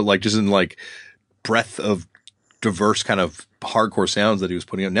course, but like just in like breadth of diverse kind of hardcore sounds that he was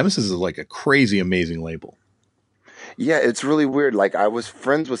putting out. Nemesis is like a crazy, amazing label. Yeah, it's really weird. Like, I was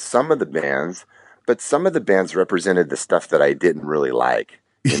friends with some of the bands, but some of the bands represented the stuff that I didn't really like,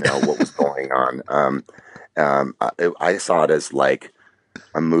 what was going on. I saw it as like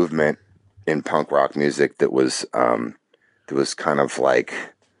a movement in punk rock music that was kind of like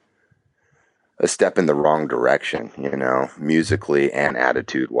a step in the wrong direction, musically and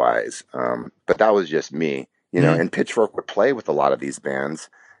attitude wise. But that was just me, and Pitchfork would play with a lot of these bands,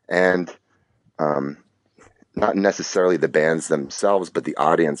 and not necessarily the bands themselves, but the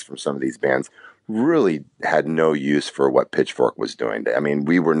audience from some of these bands really had no use for what Pitchfork was doing. I mean,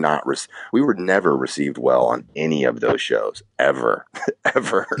 we were never received well on any of those shows ever,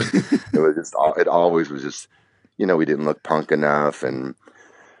 ever. It always was just, we didn't look punk enough, and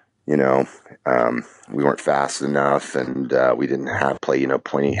we weren't fast enough, and we didn't play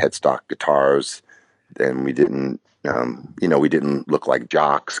pointy headstock guitars, and we didn't. We didn't look like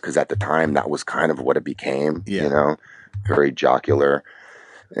jocks, because at the time that was kind of what it became, very jocular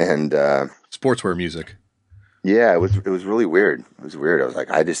and sportswear music. Yeah, it was really weird. It was weird. I was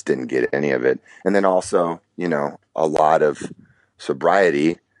like, I just didn't get any of it. And then also, a lot of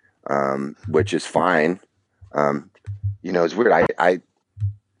sobriety, which is fine. It's weird.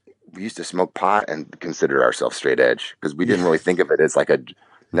 We used to smoke pot and consider ourselves straight edge, because we didn't really think of it as like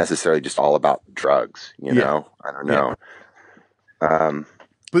necessarily just all about drugs, I don't know.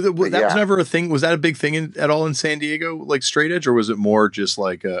 But that was never a thing. Was that a big thing at all in San Diego, like straight edge, or was it more just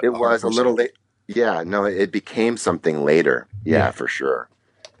like it was a little late? Yeah, no, it became something later. Yeah, for sure.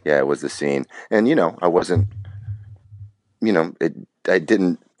 Yeah, it was the scene. And, I wasn't, I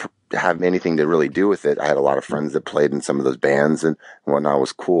didn't have anything to really do with it. I had a lot of friends that played in some of those bands and whatnot. It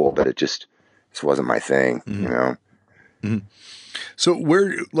was cool, but it just wasn't my thing, Mm-hmm. So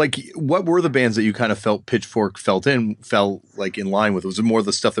what were the bands that you kind of felt Pitchfork fell like in line with? Was it more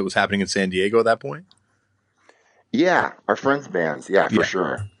the stuff that was happening in San Diego at that point? Yeah, our friends' bands. Yeah, for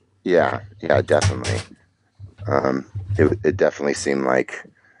sure. Yeah, definitely. It definitely seemed like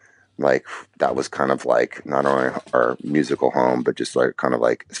that was kind of like not only our musical home, but just like kind of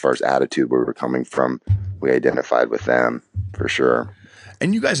like as far as attitude where we were coming from, we identified with them for sure.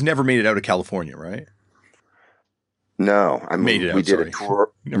 And you guys never made it out of California, right? No, I mean, we did a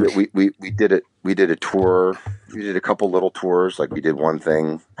tour. We did it. We did a tour. We did a couple little tours. Like we did one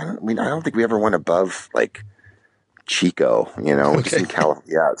thing. I don't think we ever went above like Chico, which is in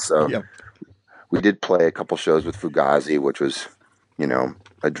California. Yeah, so we did play a couple shows with Fugazi, which was,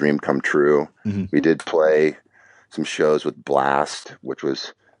 a dream come true. Mm-hmm. We did play some shows with Blast, which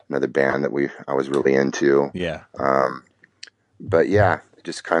was another band that I was really into. Yeah. But yeah,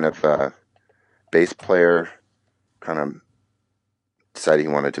 just kind of bass player kind of decided he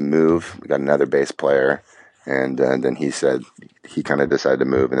wanted to move. We got another bass player, and then he said he kind of decided to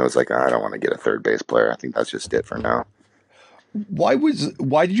move, and it was like, I don't want to get a third bass player. I think that's just it for now. why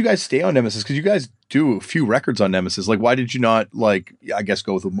did you guys stay on Nemesis? Because you guys do a few records on Nemesis. Like, why did you not, like, I guess,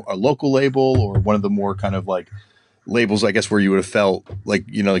 go with a local label or one of the more kind of like labels, I guess, where you would have felt like,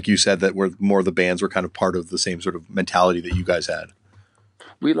 you know, like you said, that where more of the bands were kind of part of the same sort of mentality that you guys had?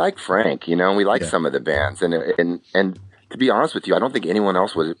 We like Frank, you know, and we like Yeah. some of the bands, and to be honest with you, I don't think anyone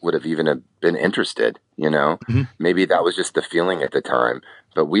else would have even been interested. You know, maybe that was just the feeling at the time,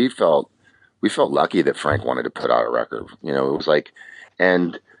 but we felt lucky that Frank wanted to put out a record. You know, it was like,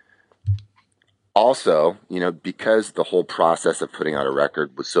 and also, you know, because the whole process of putting out a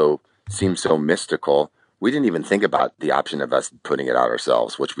record seemed so mystical, we didn't even think about the option of us putting it out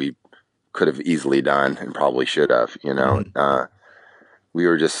ourselves, which we could have easily done and probably should have. You know, we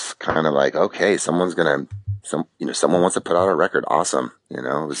were just kind of like, okay, someone wants to put out a record. Awesome. You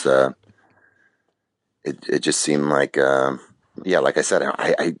know, it was, it just seemed like, like I said,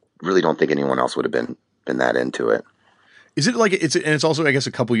 I really don't think anyone else would have been that into it. Is it like it's also, I guess,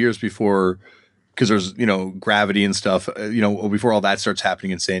 a couple years before, because there's, you know, Gravity and stuff, you know, before all that starts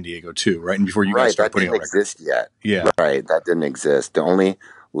happening in San Diego too, right? And before you guys start putting out records. That didn't exist yet. Yeah. Right. That didn't exist. The only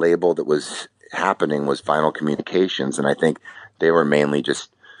label that was happening was Final Communications. And I think they were mainly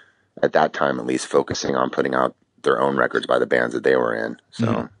just, at that time at least, focusing on putting out their own records by the bands that they were in.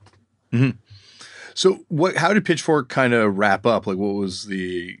 So, So how did Pitchfork kind of wrap up? Like, what was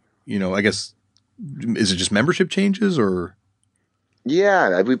the, you know, I guess, is it just membership changes or?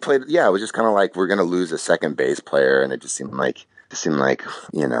 Yeah, we played. Yeah, it was just kind of like we're going to lose a second bass player, and it just seemed like,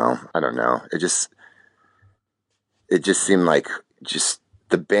 you know, I don't know. It just seemed like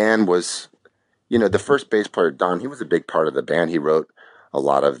the band was, you know, the first bass player, Don. He was a big part of the band. He wrote a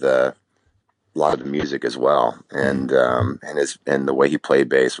lot of the music as well, and the way he played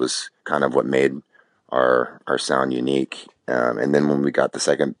bass was kind of what made our sound unique. And then when we got the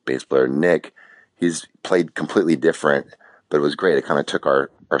second bass player, Nick, he's played completely different. But it was great. It kind of took our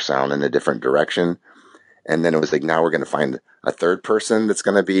sound in a different direction. And then it was like, now we're going to find a third person that's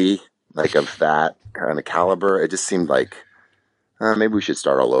going to be like of that kind of caliber. It just seemed like maybe we should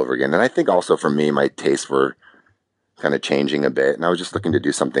start all over again. And I think also for me, my tastes were kind of changing a bit. And I was just looking to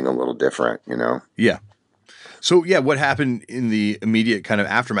do something a little different, you know? Yeah. So, yeah, what happened in the immediate kind of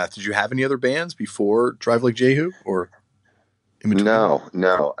aftermath? Did you have any other bands before Drive Like Jehu or in between?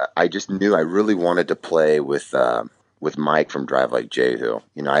 No. I just knew I really wanted to play with Mike from Drive Like Jehu.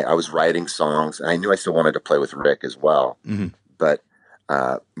 You know, I was writing songs, and I knew I still wanted to play with Rick as well. But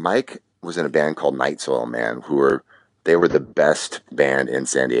Mike was in a band called Night Soil Man, they were the best band in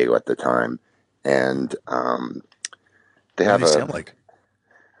San Diego at the time. And they have what do they sound like?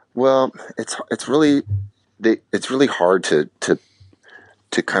 Well, it's really hard to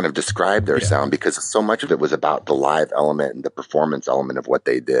kind of describe their sound, because so much of it was about the live element and the performance element of what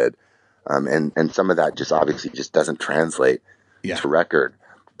they did. And some of that just obviously just doesn't translate to record.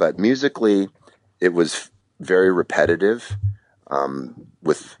 But musically, it was very repetitive,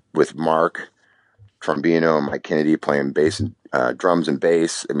 with Mark Trombino and Mike Kennedy playing bass and drums and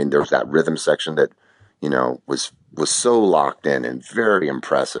bass. I mean, there was that rhythm section that, you know, was so locked in and very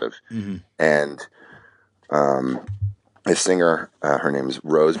impressive. And a singer, her name is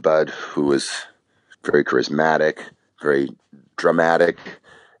Rosebud, who was very charismatic, very dramatic.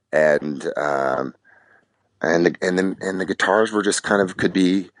 And the guitars were just could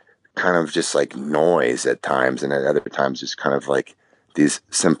be just like noise at times, and at other times just kind of like these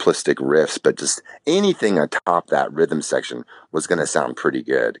simplistic riffs, but just anything atop that rhythm section was going to sound pretty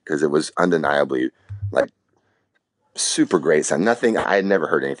good, because it was undeniably like super great sound. I had never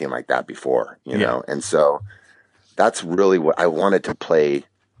heard anything like that before, you know? And so that's really what I wanted to play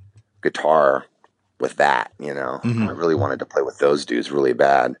guitar with that, you know. I really wanted to play with those dudes really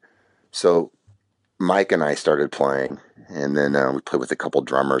bad. So Mike and I started playing, and then we played with a couple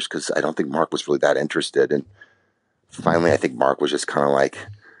drummers, because I don't think Mark was really that interested. And finally, I think Mark was just kind of like,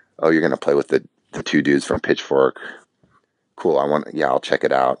 "Oh, you're going to play with the two dudes from Pitchfork? Cool. I'll check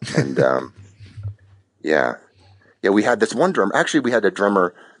it out." And we had this one drummer. Actually, we had a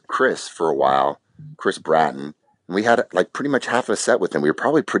drummer, Chris, for a while, Chris Bratton. And we had like pretty much half a set with him. We were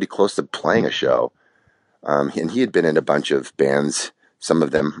probably pretty close to playing a show. And he had been in a bunch of bands, some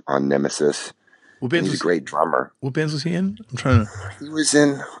of them on Nemesis. He's a great drummer. What bands was he in? I'm trying to... He was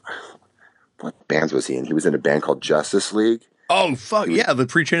in... What bands was he in? He was in a band called Justice League. Oh, fuck. The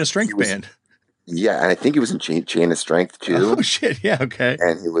Pre-Chain of Strength band. Yeah, and I think he was in Chain of Strength, too. Oh, shit. Yeah, okay.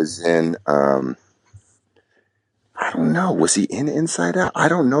 And he was in... I don't know. Was he in Inside Out? I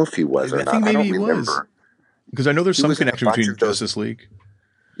don't know if he was or not. I think maybe he was. Because I know there's some connection between Justice League.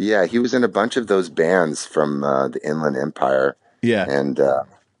 Yeah, he was in a bunch of those bands from the Inland Empire. Yeah. And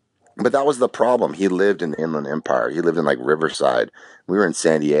But that was the problem. He lived in the Inland Empire. He lived in like Riverside. We were in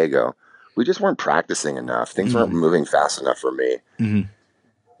San Diego. We just weren't practicing enough. Things weren't moving fast enough for me.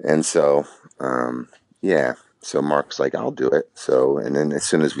 And so, yeah. So Mark's like, I'll do it. So, and then as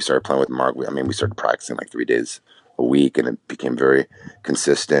soon as we started playing with Mark, we started practicing like 3 days a week, and it became very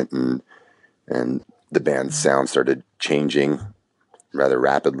consistent, and the band's sound started changing rather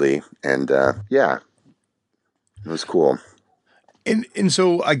rapidly. And, yeah, it was cool. And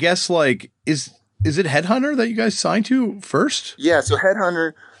so I guess like, is it Headhunter that you guys signed to first? Yeah. So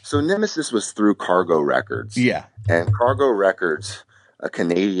Headhunter, so Nemesis was through Cargo Records. Yeah. And Cargo Records, a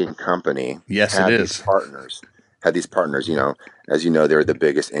Canadian company, Yes, it is. Had these partners, you know, as you know, they're the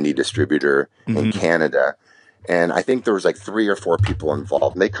biggest indie distributor in Canada. And I think there was like 3 or 4 people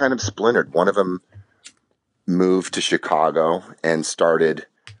involved, and they kind of splintered. One of them moved to Chicago and started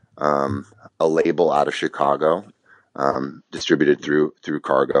a label out of Chicago, distributed through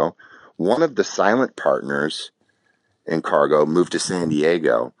Cargo. One of the silent partners in Cargo moved to San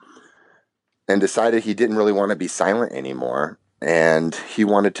Diego and decided he didn't really want to be silent anymore. And he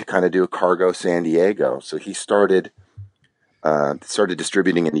wanted to kind of do a Cargo San Diego. So he started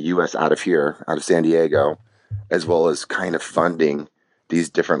distributing in the U.S. out of San Diego, as well as kind of funding these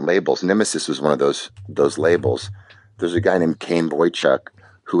different labels. Nemesis was one of those labels. There's a guy named Kane Boychuk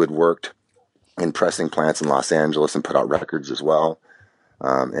who had worked in pressing plants in Los Angeles and put out records as well.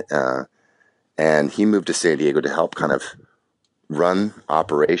 And he moved to San Diego to help kind of run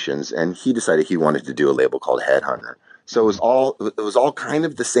operations. And he decided he wanted to do a label called Headhunter. So it was all kind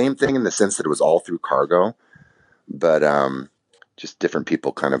of the same thing in the sense that it was all through Cargo, but just different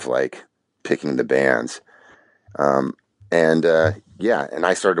people kind of like picking the bands. And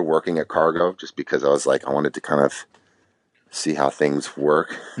I started working at Cargo just because I was like, I wanted to kind of see how things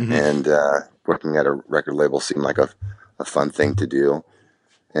work. And working at a record label seemed like a fun thing to do.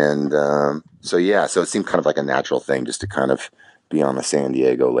 And so it seemed kind of like a natural thing just to kind of be on a San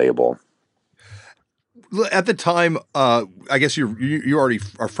Diego label. At the time, I guess you already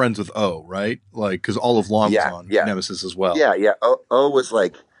are friends with O, right? Like, because all of Long was on Nemesis as well. Yeah. O was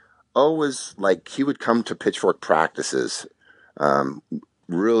like he would come to Pitchfork practices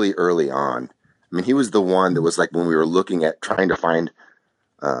really early on. I mean, he was the one that was like when we were looking at trying to find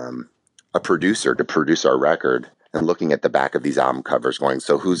a producer to produce our record and looking at the back of these album covers going,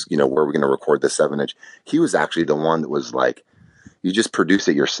 so who's, where are we going to record the 7-inch? He was actually the one that was like, you just produce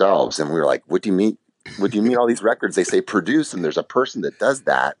it yourselves. And we were like, what do you mean? What do you mean all these records? They say produce, and there's a person that does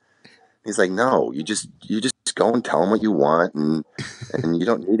that. He's like, no, you just go and tell them what you want, and you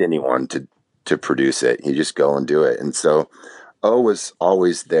don't need anyone to produce it. You just go and do it. And so O was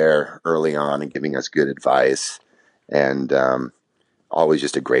always there early on and giving us good advice, and always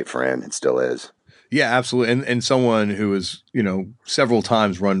just a great friend, and still is. Yeah, absolutely. And someone who has, several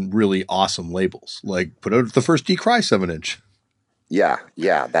times run really awesome labels, like put out the first D-Cry 7-inch. Yeah,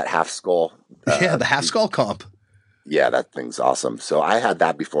 that Half Skull. The Half Skull comp. Yeah, that thing's awesome. So I had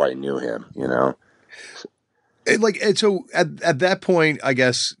that before I knew him, So at that point, I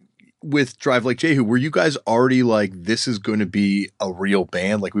guess, with Drive Like Jehu, were you guys already like, this is going to be a real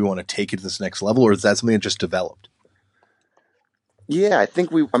band? Like, we want to take it to this next level? Or is that something that just developed? Yeah, I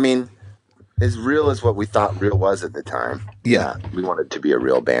think as real as what we thought real was at the time. Yeah, we wanted to be a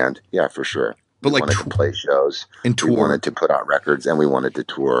real band. Yeah, for sure. But we wanted to play shows, and tour. We wanted to put out records, and we wanted to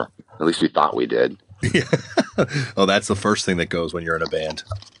tour. At least we thought we did. Yeah. Oh, that's the first thing that goes when you're in a band.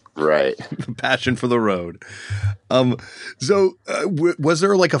 Right. The passion for the road. So was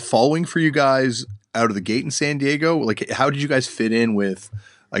there like a following for you guys out of the gate in San Diego? Like, how did you guys fit in with,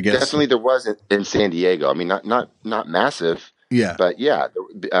 I guess? Definitely there was in San Diego. I mean, not massive. Yeah. But yeah,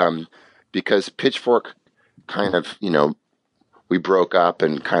 because Pitchfork kind of, we broke up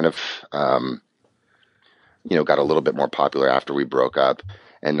and kind of, got a little bit more popular after we broke up,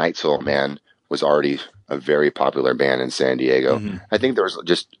 and Night Soul Man was already a very popular band in San Diego. I think there was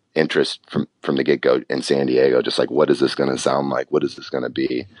just interest from the get-go in San Diego, just like, what is this going to sound like? What is this going to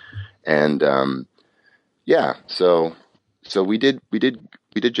be? And so we did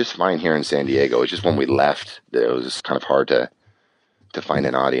just fine here in San Diego. It's just when we left that it was just kind of hard to find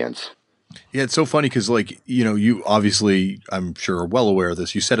an audience. Yeah, it's so funny because, like, you obviously, I'm sure, are well aware of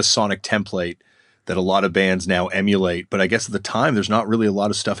this. You set a sonic template that a lot of bands now emulate, but I guess at the time there's not really a lot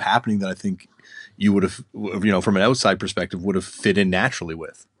of stuff happening that I think you would have, from an outside perspective, would have fit in naturally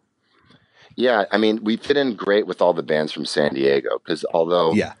with. Yeah, I mean, we fit in great with all the bands from San Diego because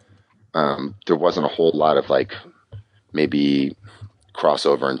although there wasn't a whole lot of like maybe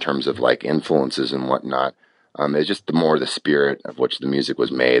crossover in terms of like influences and whatnot, it's just the spirit of which the music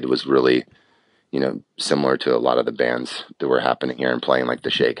was made was really, similar to a lot of the bands that were happening here and playing like the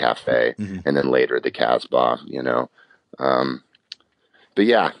Shea Cafe, and then later the Casbah, but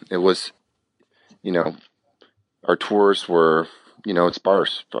yeah, it was, our tours were,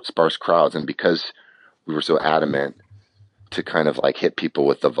 sparse crowds. And because we were so adamant to kind of like hit people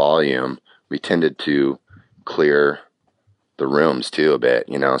with the volume, we tended to clear the rooms too a bit,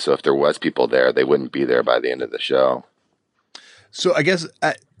 so if there was people there, they wouldn't be there by the end of the show. So I guess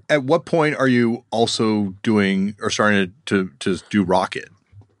at what point are you also doing or starting to do Rocket?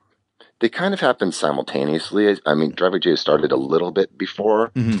 They kind of happened simultaneously. I mean, Driver J started a little bit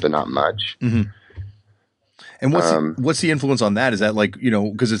before, but not much. And what's the influence on that? Is that like,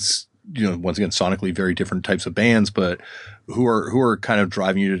 because it's, once again, sonically very different types of bands, but who are kind of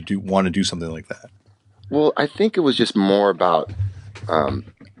driving you to want to do something like that? Well, I think it was just more about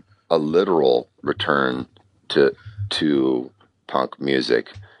a literal return to punk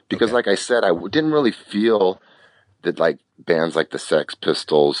music, because like I said, I didn't really feel that like bands like the Sex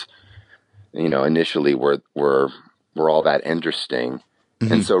Pistols, initially were all that interesting.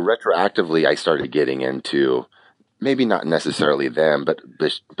 And so retroactively, I started getting into maybe not necessarily them, but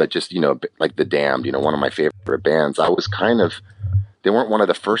just, like the Damned, one of my favorite bands. They weren't one of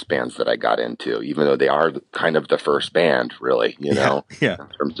the first bands that I got into, even though they are kind of the first band, really, in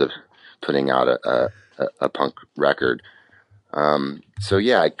terms of putting out a punk record. So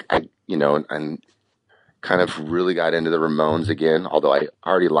yeah, I and kind of really got into the Ramones again, although I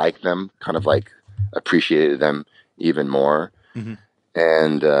already liked them, kind of like appreciated them even more.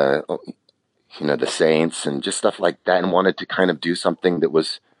 And, the Saints and just stuff like that, and wanted to kind of do something that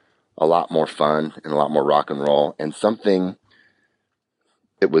was a lot more fun and a lot more rock and roll, and something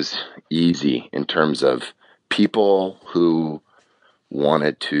that was easy in terms of people who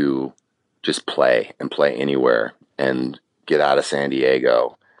wanted to just play anywhere and get out of San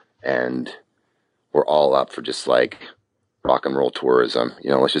Diego, and we're all up for just like rock and roll tourism.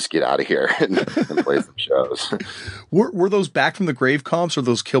 Let's just get out of here and play some shows. Were those Back from the Grave comps or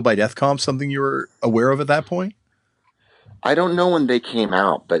those Kill by Death comps something you were aware of at that point? I don't know when they came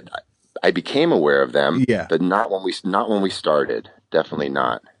out, but I became aware of them. Yeah, but not when we started. Definitely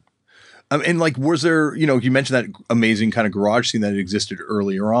not. And like, was there, you mentioned that amazing kind of garage scene that existed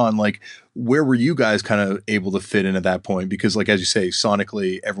earlier on. Like, where were you guys kind of able to fit in at that point? Because, like, as you say,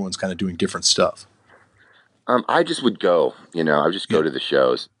 sonically, everyone's kind of doing different stuff. I just would go, I would just go to the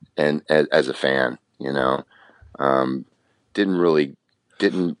shows and as a fan, there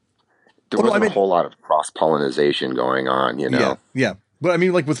wasn't a whole lot of cross-pollination going on, Yeah. But I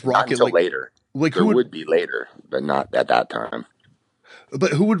mean, like with Rocket, not until later, like there would be later, but not at that time.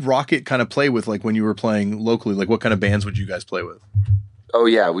 But who would Rocket kind of play with, like when you were playing locally? Like, what kind of bands would you guys play with? Oh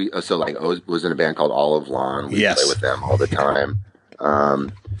yeah, I was in a band called Olive Lawn. We'd play with them all the time.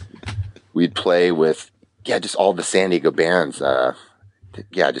 We'd play with just all the San Diego bands.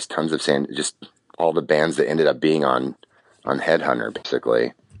 Just tons of just all the bands that ended up being on Headhunter,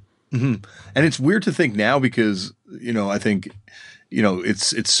 basically. And it's weird to think now because I think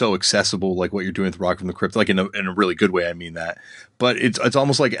it's so accessible, like what you're doing with Rock from the Crypt, like in a really good way. I mean that, but it's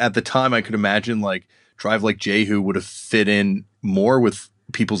almost like at the time I could imagine like Drive Like Jehu would have fit in more with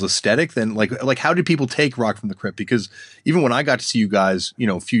people's aesthetic than like how did people take Rock from the Crypt? Because even when I got to see you guys,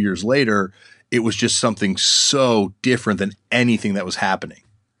 a few years later, it was just something so different than anything that was happening.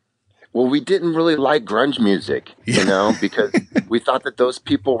 Well, we didn't really like grunge music, because we thought that those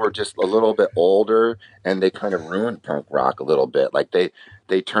people were just a little bit older and they kind of ruined punk rock a little bit. Like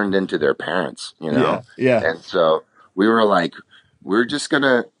they turned into their parents, Yeah. And so we were like, we're just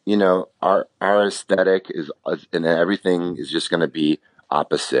gonna, our aesthetic is, and everything is just gonna be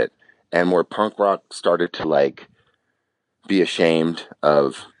opposite. And where punk rock started to like be ashamed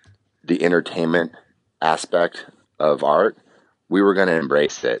of the entertainment aspect of art, we were going to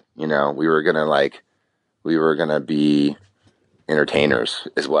embrace it. We were going to be entertainers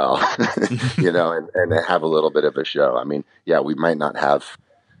as well, and have a little bit of a show. I mean, we might not have,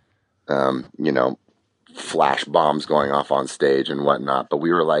 flash bombs going off on stage and whatnot, but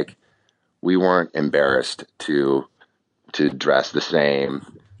we weren't embarrassed to dress the same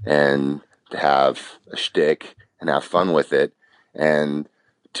and to have a shtick and have fun with it, and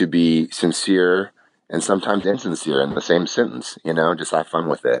to be sincere and sometimes insincere in the same sentence, just have fun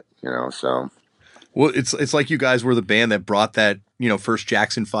with it, so. Well, it's like you guys were the band that brought that, first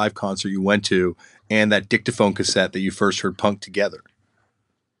Jackson 5 concert you went to and that Dictaphone cassette that you first heard punk together.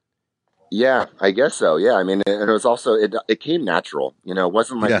 Yeah, I guess so. Yeah. I mean, it was also, it came natural, it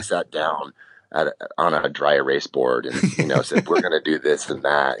wasn't like we sat down on a dry erase board and, said, we're going to do this and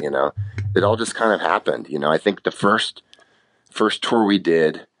that, it all just kind of happened. I think the first tour we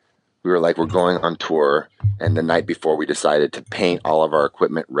did we were like, we're going on tour. And the night before, we decided to paint all of our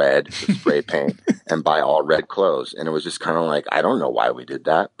equipment red with spray paint and buy all red clothes. And it was just kind of like, I don't know why we did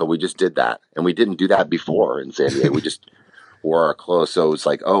that, but we just did that. And we didn't do that before in San Diego. We just wore our clothes. So it was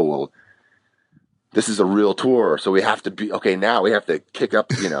like, oh, well, this is a real tour. So we have to be, okay, now we have to kick up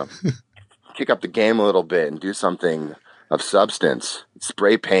the game a little bit and do something of substance,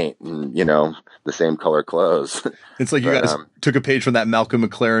 spray paint and, the same color clothes. It's like you guys took a page from that Malcolm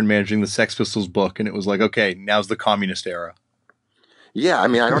McLaren Managing the Sex Pistols book, and it was like, okay, now's the communist era. Yeah, I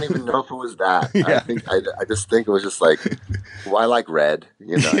mean, I don't even know if it was that. Yeah. I just think it was just like, well, I like red.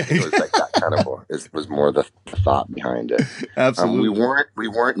 I think it was like that kind of. It was more the thought behind it. Absolutely. We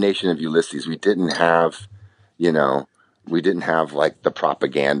weren't Nation of Ulysses. We didn't have, like the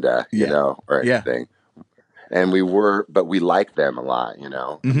propaganda, or anything. And but we liked them a lot,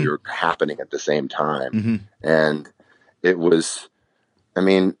 Mm-hmm. We were happening at the same time. Mm-hmm. And it was, I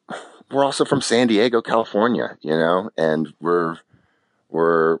mean, we're also from San Diego, California, and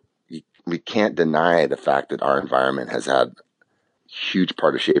we can't deny the fact that our environment has had a huge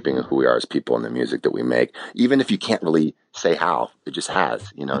part of shaping who we are as people in the music that we make. Even if you can't really say how, it just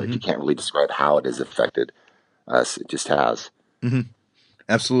has, Mm-hmm. if you can't really describe how it has affected us, it just has. Mm-hmm.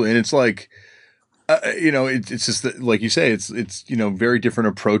 Absolutely. And it's like, it's just that, like you say, it's very different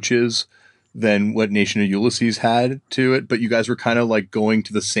approaches than what Nation of Ulysses had to it, but you guys were kind of like going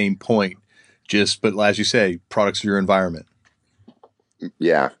to the same point, but as you say, products of your environment.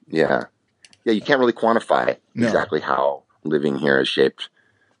 Yeah. You can't really quantify exactly how living here has shaped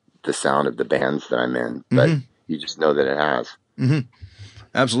the sound of the bands that I'm in, but you just know that it has. Mm-hmm.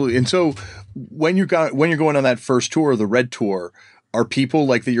 Absolutely. And so when you're going on that first tour, the Red Tour, are people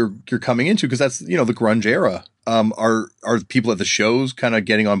like that you're coming into, because that's the grunge era? Are people at the shows kind of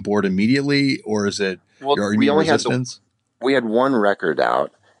getting on board immediately, or is it we only resistance? We had one record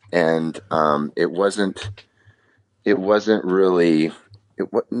out, and it wasn't really.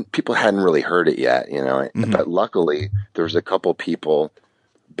 People hadn't really heard it yet, Mm-hmm. But luckily, there was a couple people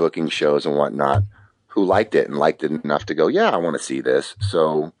booking shows and whatnot who liked it enough to go, yeah, I want to see this.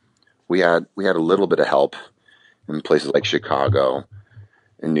 So we had a little bit of help in places like Chicago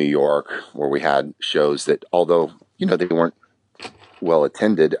and New York, where we had shows that, although they weren't well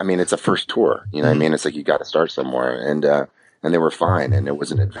attended, I mean, it's a first tour, Mm-hmm. I mean, it's like you got to start somewhere, and they were fine, and it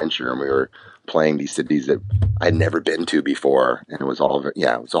was an adventure, and we were playing these cities that I'd never been to before, and it was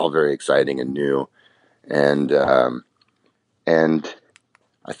all very exciting and new, and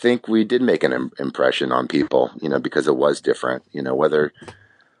I think we did make an impression on people, because it was different, whether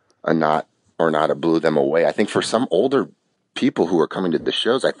or not it blew them away. I think for some older people who were coming to the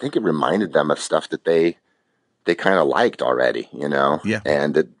shows, I think it reminded them of stuff that they kind of liked already, Yeah.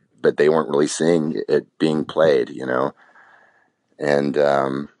 but they weren't really seeing it being played,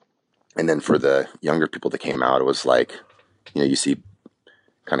 and then for the younger people that came out, it was like, you see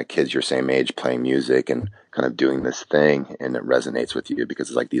kind of kids your same age playing music and kind of doing this thing, and it resonates with you because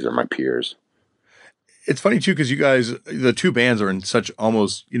it's like, these are my peers. It's funny too, because you guys, the two bands, are in such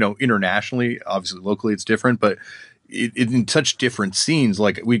almost, internationally, obviously locally it's different, but in such different scenes.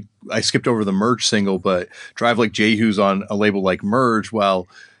 Like I skipped over the Merge single, but Drive Like Jehu's on a label like Merge, while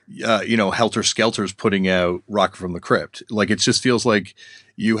Helter Skelter's putting out Rocket from the Crypt. Like, it just feels like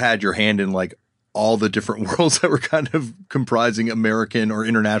you had your hand in like all the different worlds that were kind of comprising American or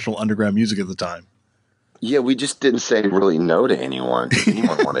international underground music at the time. Yeah, we just didn't say really no to anyone. If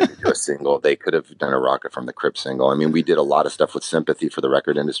anyone wanted to do a single, they could have done a Rocket from the Crypt single. I mean, we did a lot of stuff with Sympathy for the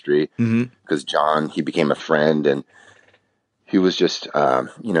record industry, because John, he became a friend, and he was just,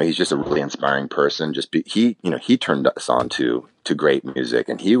 he's just a really inspiring person. He turned us on to great music,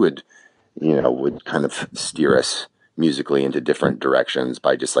 and he would kind of steer us musically into different directions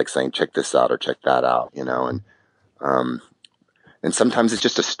by just like saying, check this out or check that out, and sometimes it's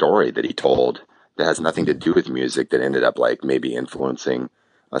just a story that he told that has nothing to do with music that ended up like maybe influencing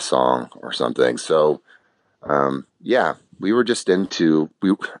a song or something. So, we were just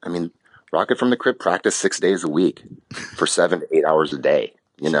Rocket from the Crypt practiced 6 days a week for 7 to 8 hours a day.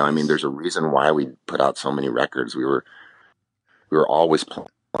 There's a reason why we put out so many records. We were always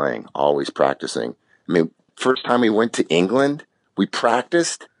playing, always practicing. I mean, first time we went to England, we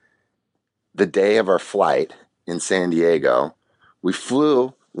practiced the day of our flight in San Diego. We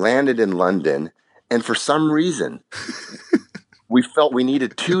flew, landed in London, and for some reason, we felt we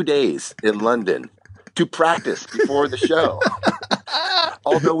needed 2 days in London to practice before the show.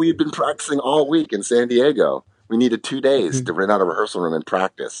 Although we had been practicing all week in San Diego, we needed 2 days to rent out a rehearsal room and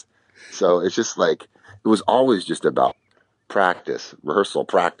practice. So it's just like, it was always just about practice, rehearsal,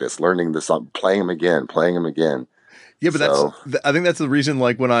 practice, learning the song, playing them again. Yeah, but So, I think that's the reason,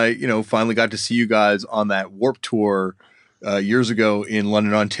 like, when I, finally got to see you guys on that Warp Tour years ago in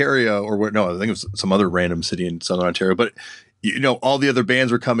London, Ontario, or where, no, I think it was some other random city in Southern Ontario, but, all the other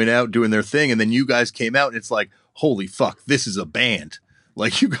bands were coming out doing their thing, and then you guys came out, and it's like, holy fuck, this is a band.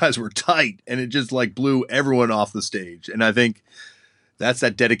 Like, you guys were tight, and it just, like, blew everyone off the stage. And I think that's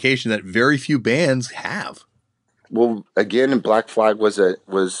that dedication that very few bands have. well, again, Black Flag was an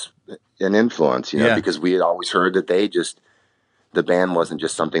influence, Yeah. because we had always heard that the band wasn't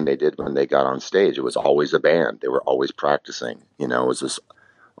just something they did when they got on stage. It was always a band. They were always practicing, it was just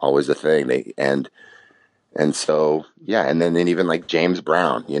always a thing. And so, yeah. And then even like James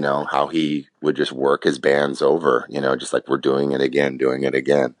Brown, how he would just work his bands over, just like, we're doing it again, doing it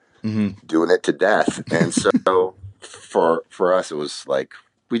to death. And so for us, it was like,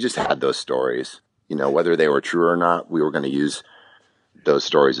 we just had those stories, whether they were true or not, we were going to use those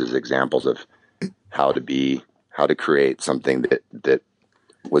stories as examples of how to create something that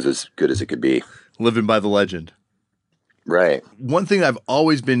was as good as it could be. Living by the legend. Right. One thing I've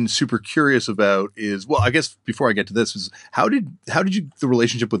always been super curious about is, well, I guess before I get to this, is how did the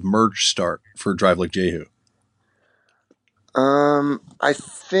relationship with Merge start for Drive Like Jehu? I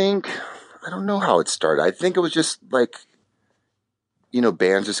think, I don't know how it started. I think it was just like,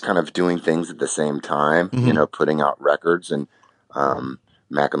 bands just kind of doing things at the same time, putting out records, and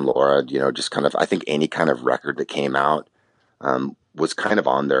Mac and Laura, just kind of, I think any kind of record that came out was kind of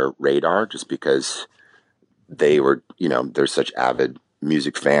on their radar, just because they were, they're such avid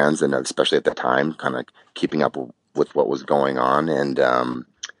music fans, and especially at the time, kind of keeping up with what was going on. And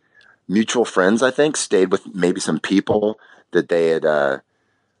mutual friends, I think, stayed with maybe some people that they had,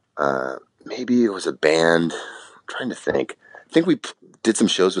 maybe it was a band, I'm trying to think. I think we did some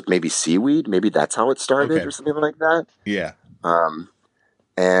shows with maybe Seaweed. Maybe that's how it started, or something like that. Yeah.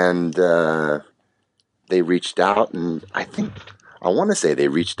 And they reached out, and I want to say they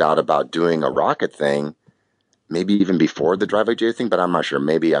reached out about doing a Rocket thing, maybe even before the Drive Like Jehu thing, but I'm not sure.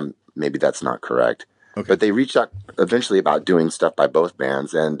 Maybe that's not correct. Okay. But they reached out eventually about doing stuff by both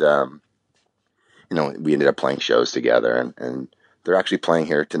bands, and we ended up playing shows together, and they're actually playing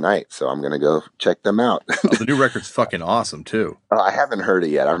here tonight, so I'm gonna go check them out. The new record's fucking awesome too. I haven't heard it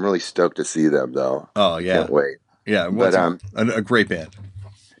yet. I'm really stoked to see them, though. Oh yeah, can't wait. Yeah, but a great band.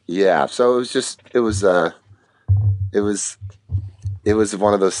 Yeah, so it was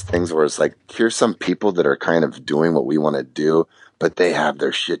one of those things where it's like, here's some people that are kind of doing what we want to do, but they have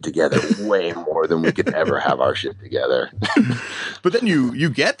their shit together way more than we could ever have our shit together. But then you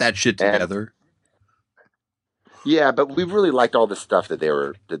get that shit together. Yeah, but we really liked all the stuff that they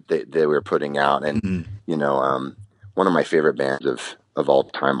were putting out, and one of my favorite bands of all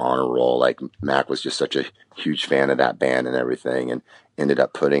time, Honor Roll. Like, Mac was just such a huge fan of that band and everything, and ended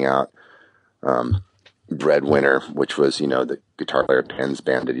up putting out Breadwinner, which was the guitar player Penn's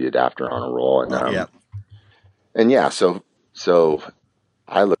band that he did after Honor Roll, and so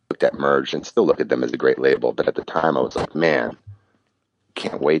I looked at Merge and still look at them as a great label, but at the time I was like, man,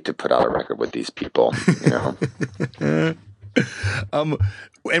 can't wait to put out a record with these people, And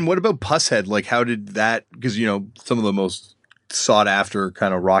what about Pushead? Like, how did that, because some of the most sought after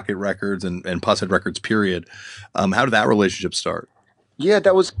kind of Rocket records and Pushead records period, how did that relationship start? Yeah,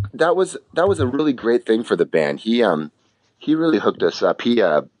 that was a really great thing for the band. He really hooked us up.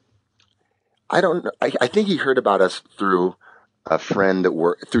 I don't know, I think he heard about us through a friend that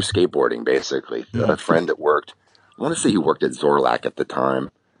worked through skateboarding, basically. A friend that worked, I want to say he worked at Zorlak at the time.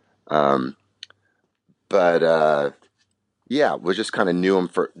 We just kind of knew him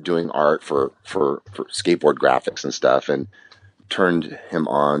for doing art for skateboard graphics and stuff, and turned him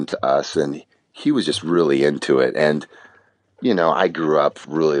on to us, and he was just really into it. And, I grew up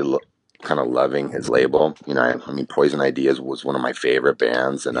really kind of loving his label. Poison Ideas was one of my favorite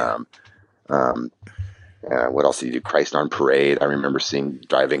bands, and what else did he do? Christ on Parade. I remember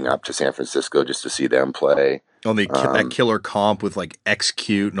driving up to San Francisco just to see them play. Oh, that killer comp with like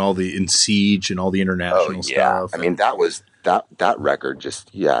Execute and all the In Siege and all the international stuff. That record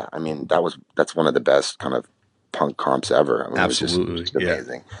just, that's one of the best kind of punk comps ever. Absolutely. It was just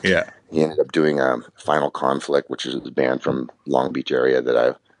amazing. Yeah. He ended up doing Final Conflict, which is a band from Long Beach area that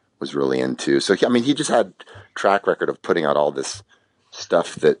I was really into. So, he just had track record of putting out all this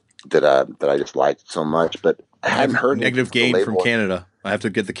stuff that I just liked so much, but I hadn't heard Negative Gain from Canada. I have to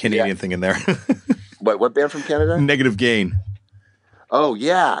get the Canadian thing in there. What band from Canada? Negative Gain. Oh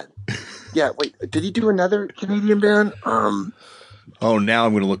yeah. Yeah, wait, did he do another Canadian band? Oh, now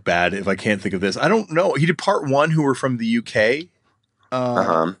I'm going to look bad if I can't think of this. I don't know. He did Part 1, who were from the UK.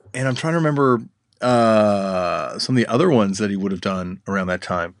 And I'm trying to remember. some of the other ones that he would have done around that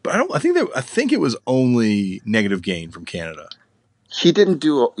time. But I think it was only Negative Gain from Canada. He didn't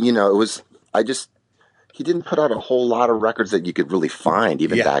do, he didn't put out a whole lot of records that you could really find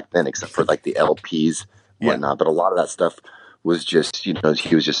even back then, except for like the LPs and whatnot. But a lot of that stuff was just, he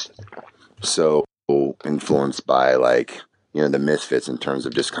was just so influenced by like, the Misfits in terms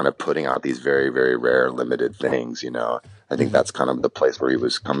of just kind of putting out these very, very rare limited things, I think that's kind of the place where he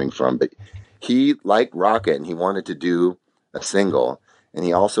was coming from. But he liked Rocket and he wanted to do a single, and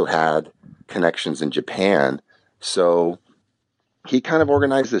he also had connections in Japan. So he kind of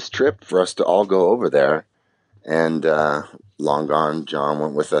organized this trip for us to all go over there, and Long Gone John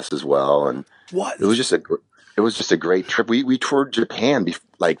went with us as well. And it was just a great trip. We toured Japan,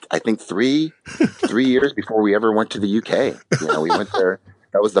 I think three years before we ever went to the UK. We went there.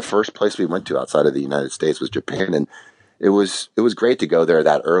 That was the first place we went to outside of the United States was Japan, and it was great to go there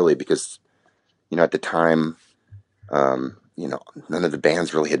that early because, at the time, none of the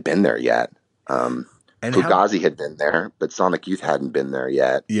bands really had been there yet. Fugazi had been there, but Sonic Youth hadn't been there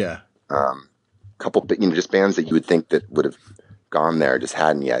yet. Yeah. Couple, just bands that you would think that would have gone there just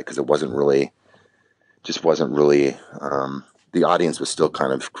hadn't yet because it wasn't really. The audience was still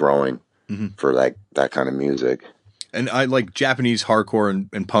kind of growing for like that kind of music. And I like Japanese hardcore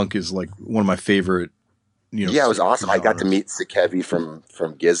and punk is like one of my favorite. Yeah, it was awesome. Genres. I got to meet Sakevi from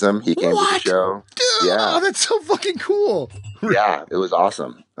GISM. He came to the show. Dude, yeah, that's so fucking cool. Yeah, it was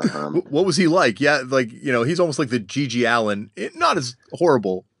awesome. What was he like? Yeah, he's almost like the Gigi Allen. Not as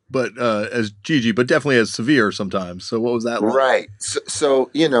horrible, but as Gigi, but definitely as severe sometimes. So what was that like? Right.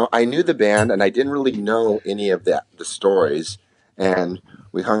 So I knew the band, and I didn't really know any of the stories. And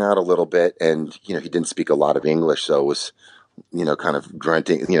we hung out a little bit, and he didn't speak a lot of English, so it was kind of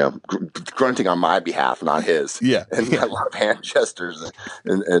grunting, grunting on my behalf, not his. Yeah. And a lot of hand gestures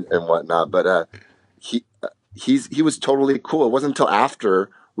and whatnot. But he was totally cool. It wasn't until after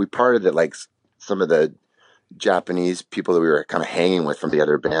we parted that like some of the Japanese people that we were kind of hanging with from the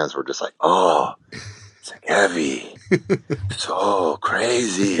other bands were just like, "Oh, it's like heavy, so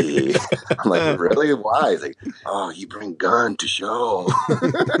crazy." I'm like, "Really? Why?" He's like, "Oh, you bring gun to show."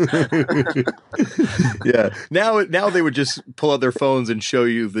 Yeah. Now they would just pull out their phones and show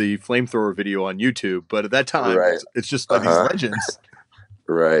you the flamethrower video on YouTube, but at that time, it's just by these legends.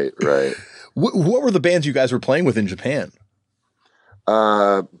 Right. What were the bands you guys were playing with in Japan?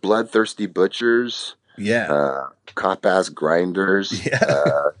 Bloodthirsty Butchers. Yeah. Cop Ass Grinders.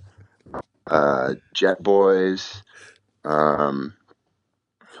 Yeah. Jet Boys. Who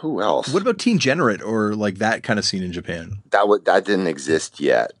else? What about Teen Generate or like that kind of scene in Japan? That didn't exist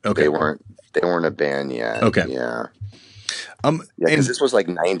yet. Okay. They weren't a band yet. Okay. Yeah. Because this was like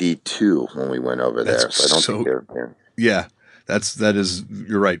 92 when we went over there. So I don't think they were a band. Yeah.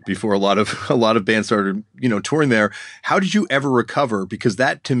 You're right. Before a lot of bands started, touring there. How did you ever recover? Because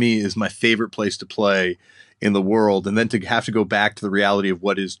that to me is my favorite place to play in the world. And then to have to go back to the reality of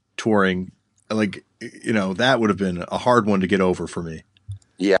what is touring, like, that would have been a hard one to get over for me.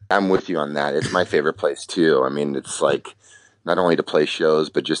 Yeah, I'm with you on that. It's my favorite place too. I mean, it's like not only to play shows,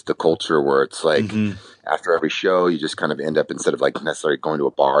 but just the culture where it's like after every show, you just kind of end up, instead of like necessarily going to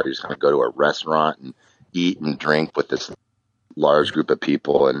a bar, you just kind of go to a restaurant and eat and drink with this large group of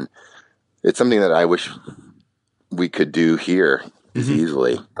people. And it's something that I wish we could do here as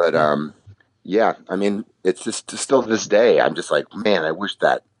easily. But yeah, I mean, it's just still to this day, I'm just like, man, I wish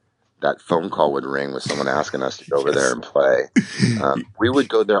that phone call would ring with someone asking us to go over there and play. We would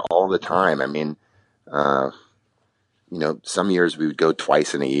go there all the time. I mean, some years we would go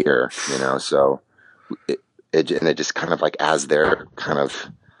twice in a year, so it just kind of like, as their kind of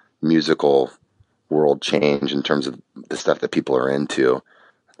musical world change in terms of the stuff that people are into,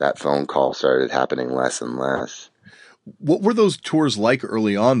 that phone call started happening less and less. What were those tours like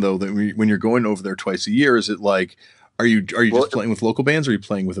early on, though, that when you're going over there twice a year? Is it like, are you just playing with local bands, or are you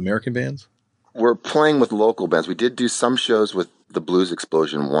playing with American bands? We're playing with local bands. We did do some shows with the Blues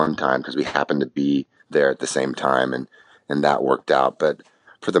Explosion one time because we happened to be there at the same time, and that worked out. But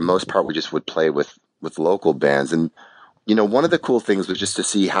for the most part, we just would play with local bands. And, one of the cool things was just to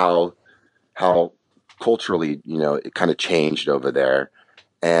see how culturally, it kind of changed over there.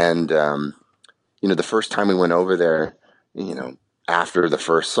 And, the first time we went over there, after the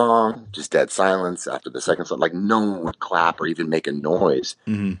first song, just dead silence. After the second song, like no one would clap or even make a noise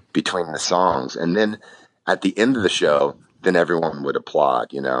between the songs. And then at the end of the show, then everyone would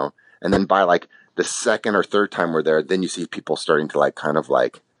applaud, And then by like the second or third time we're there, then you see people starting to like kind of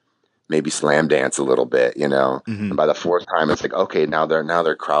like maybe slam dance a little bit, And by the fourth time, it's like, okay, now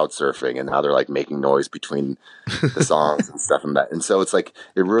they're crowd surfing, and now they're like making noise between the songs and stuff and that. And so it's like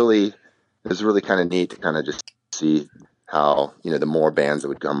it was really kind of neat to kind of just see how, the more bands that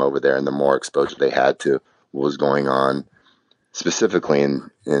would come over there and the more exposure they had to what was going on, specifically in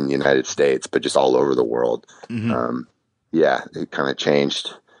the United States, but just all over the world. Mm-hmm. Yeah, it kind of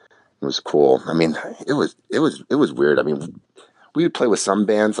changed. It was cool. I mean, it was weird. I mean, we would play with some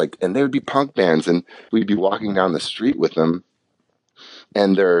bands, and they would be punk bands, and we'd be walking down the street with them,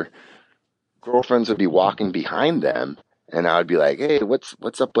 and their girlfriends would be walking behind them, and I would be like, "Hey,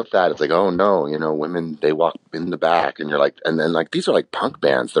 what's up with that?" It's like, "Oh no, women, they walk in the back," and you're like, and then these are punk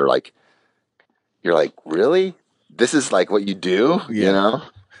bands. They're like, you're like, really? This is what you do, Yeah.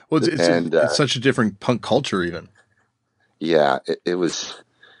 Well, And it's such a different punk culture, even. Yeah, it was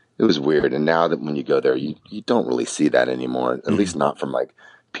weird. And now that when you go there, you don't really see that anymore. At least not from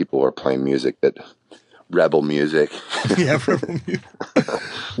people who are playing music that rebel music. Yeah, rebel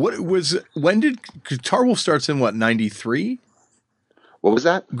music. When did Guitar Wolf starts in 93? What was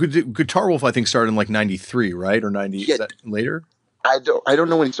that? Guitar Wolf, I think, started in 93, right? Or 90? Yeah, is that later? I don't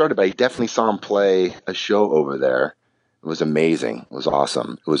know when he started, but I definitely saw him play a show over there. It was amazing. It was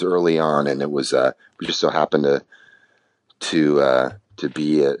awesome. It was early on, and it was we just so happened to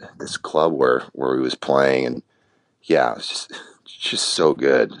be at this club where he was playing, and yeah, it was just so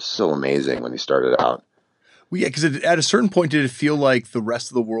good, so amazing when he started out. Well, yeah, because at a certain point, did it feel like the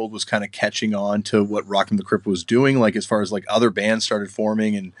rest of the world was kind of catching on to what Rockin' the Crypt was doing? As far as other bands started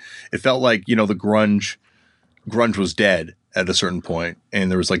forming, and it felt like the grunge was dead at a certain point,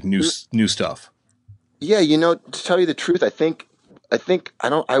 and there was new stuff. Yeah, to tell you the truth, I think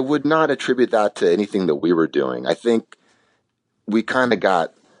I would not attribute that to anything that we were doing. I think we kind of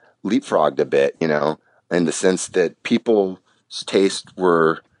got leapfrogged a bit, in the sense that people's tastes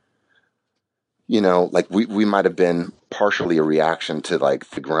were, we might have been partially a reaction to the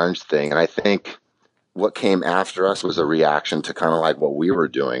grunge thing. And I think what came after us was a reaction to kind of what we were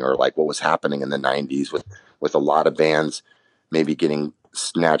doing, or what was happening in the 90s with a lot of bands maybe getting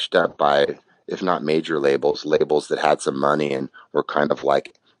snatched up by, if not major labels that had some money and were kind of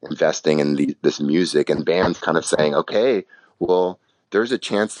investing in this music, and bands kind of saying, okay, well, there's a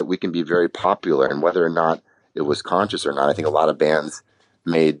chance that we can be very popular. And whether or not it was conscious or not, I think a lot of bands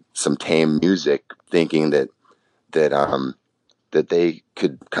made some tame music thinking that they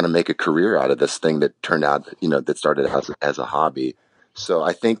could kind of make a career out of this thing that turned out, that started as a hobby. So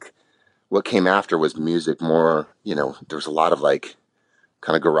I think what came after was music more, there was a lot of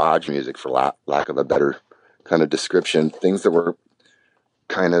kind of garage music, for lack of a better kind of description, things that were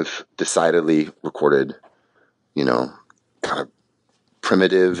kind of decidedly recorded, kind of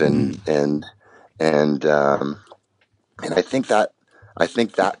primitive and I think that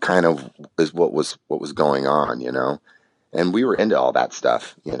kind of is what was going on, and we were into all that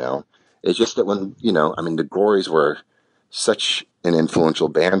stuff, It's just that when, the Gories were such an influential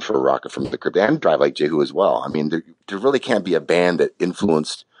band for Rocket from the Crypt, and Drive Like Jehu as well. I mean, there really can't be a band that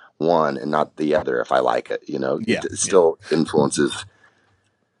influenced one and not the other if I like it, Yeah, it still influences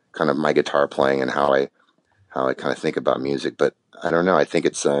kind of my guitar playing and how I kind of think about music. But I don't know. I think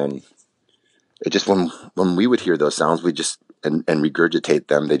it's it just when we would hear those sounds, we just and regurgitate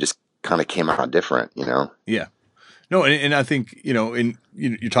them, they just kind of came out different, Yeah. No, and I think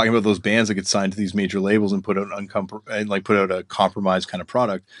you're talking about those bands that get signed to these major labels and put out a compromised kind of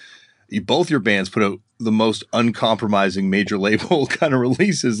product. Both your bands put out the most uncompromising major label kind of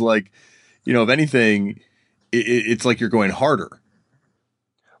releases. If anything, it's like you're going harder.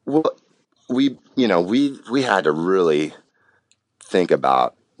 Well, we had to really think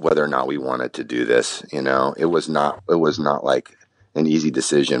about whether or not we wanted to do this. It was not like an easy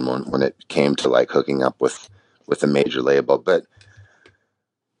decision when it came to hooking up with a major label. But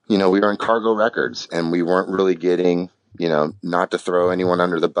we were in Cargo Records, and we weren't really getting, not to throw anyone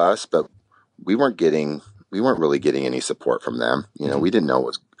under the bus, but we weren't really getting any support from them. We didn't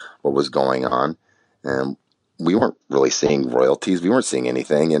know what was going on, and we weren't really seeing royalties. We weren't seeing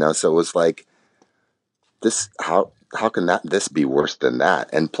anything, so it was like this, how can this be worse than that?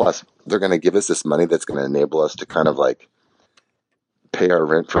 And plus they're going to give us this money that's going to enable us to kind of pay our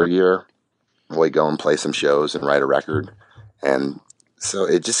rent for a year. We go and play some shows and write a record. And so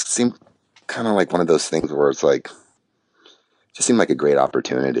it just seemed kind of like one of those things where it's just seemed like a great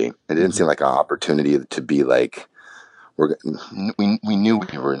opportunity. It didn't seem like an opportunity to be we knew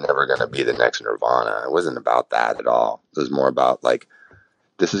we were never going to be the next Nirvana. It wasn't about that at all. It was more about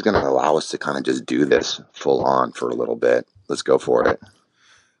this is going to allow us to kind of just do this full on for a little bit. Let's go for it.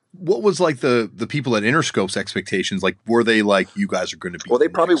 What was the people at Interscope's expectations? Were they you guys are going to be? Well, they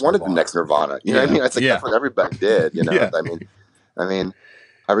probably wanted the next Nirvana. You know what I mean? It's that's what everybody did. Yeah. I mean,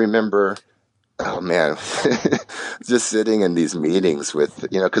 I remember oh man, just sitting in these meetings with,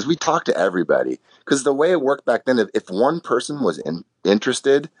 because we talked to everybody. Because the way it worked back then, if one person was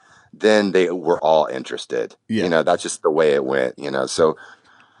interested, then they were all interested. Yeah. That's just the way it went. So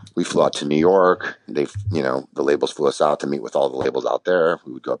we flew out to New York. The labels flew us out to meet with all the labels out there.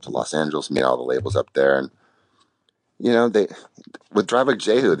 We would go up to Los Angeles, meet all the labels up there, and they with Drive Like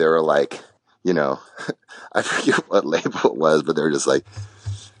Jehu, they were like, I forget what label it was, but they were just like,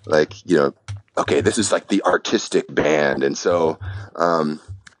 okay, this is like the artistic band. And so,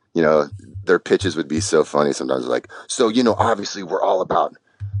 their pitches would be so funny sometimes. Like, so, obviously we're all about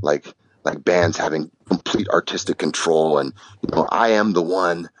like bands having complete artistic control. And, I am the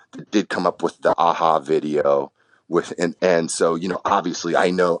one that did come up with the Aha video and so, obviously I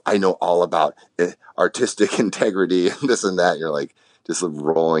know all about artistic integrity and this and that. And you're like, just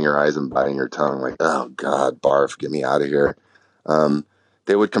rolling your eyes and biting your tongue. Like, oh God, barf, get me out of here.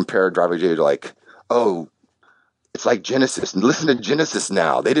 They would compare Drive Like Jehu to like, oh, it's like Genesis. Listen to Genesis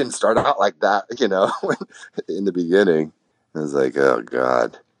now. They didn't start out like that, in the beginning. I was like, oh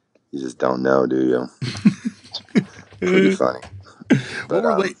God, you just don't know, do you? Pretty funny. But,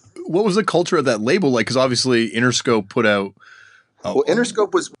 what was the culture of that label like? Because obviously Interscope put out. Well,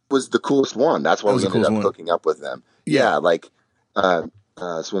 Interscope was the coolest one. That's why we ended up hooking up with them. Yeah, like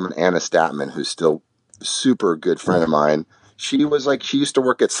this woman Anna Statman, who's still a super good friend of mine. She used to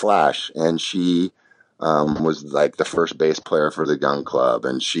work at Slash, and she was like the first bass player for the Gun Club,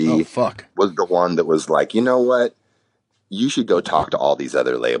 and she was the one that was like, you know what, you should go talk to all these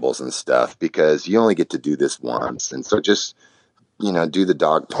other labels and stuff because you only get to do this once, and so just do the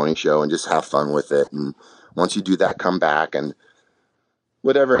Dog Pony Show and just have fun with it, and once you do that, come back and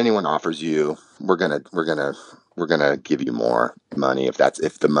whatever anyone offers you, we're gonna give you more money if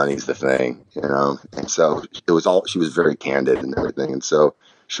the money's the thing, And so she was very candid and everything. And so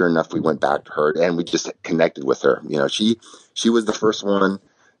sure enough, we went back to her and we just connected with her. She was the first one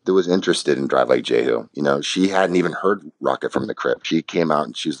that was interested in Drive Like Jehu. She hadn't even heard Rocket from the Crypt. She came out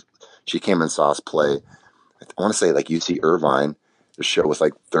and she came and saw us play. I want to say like UC Irvine, the show with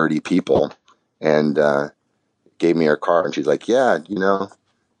like 30 people, and gave me her card, and she's like, yeah,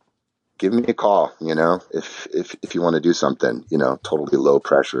 give me a call, if you want to do something, totally low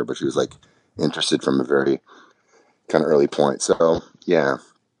pressure, but she was like interested from a very kind of early point. So yeah,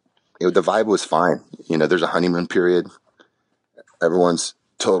 the vibe was fine. There's a honeymoon period. Everyone's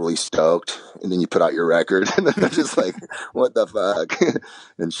totally stoked. And then you put out your record and then they're just like, what the fuck?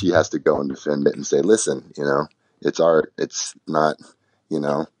 And she has to go and defend it and say, listen, it's art. It's not,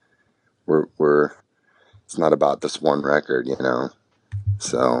 it's not about this one record,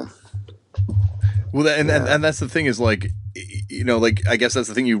 So. Well, and that's the thing is like, I guess that's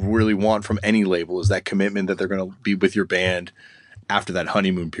the thing you really want from any label is that commitment that they're going to be with your band after that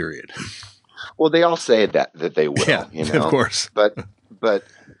honeymoon period. Well, they all say that they will, of course. But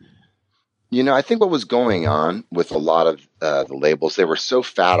I think what was going on with a lot of the labels, they were so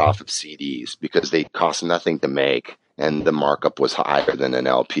fat off of CDs because they cost nothing to make and the markup was higher than an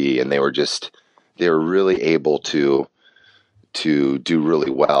LP, and they were really able to do really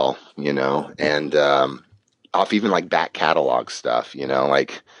well, and off even like back catalog stuff,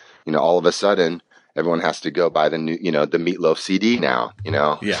 all of a sudden everyone has to go buy the new, the Meatloaf CD now,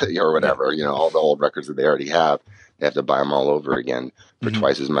 or whatever, all the old records that they already have, they have to buy them all over again for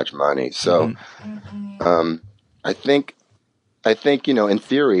twice as much money. So, I think, in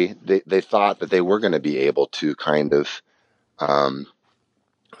theory, they thought that they were going to be able to kind of,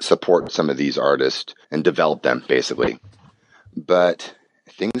 support some of these artists and develop them basically. But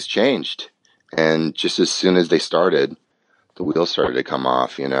things changed, and just as soon as they started, the wheels started to come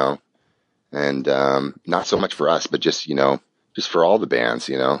off, and not so much for us, but just for all the bands,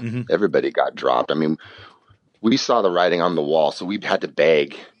 everybody got dropped. I mean, we saw the writing on the wall, so we had to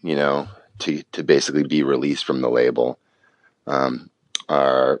beg, to basically be released from the label.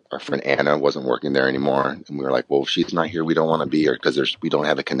 Our friend Anna wasn't working there anymore, and we were like, well, if she's not here, we don't want to be here because we don't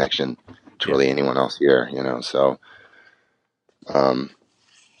have a connection to really anyone else here, so.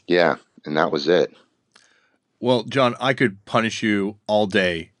 Yeah, and that was it. Well, John, I could punish you all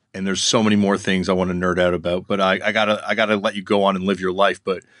day, and there's so many more things I want to nerd out about, but I gotta let you go on and live your life.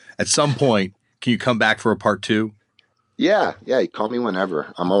 But at some point, can you come back for a part 2? Yeah, you call me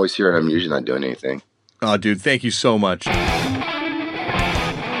whenever. I'm always here, and I'm usually not doing anything. Oh, dude, thank you so much.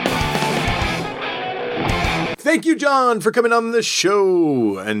 Thank you, John, for coming on the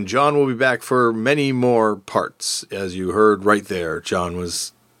show. And John will be back for many more parts. As you heard right there, John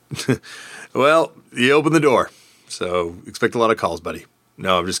was, well, he opened the door. So expect a lot of calls, buddy.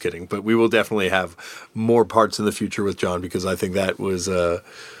 No, I'm just kidding. But we will definitely have more parts in the future with John because I think that was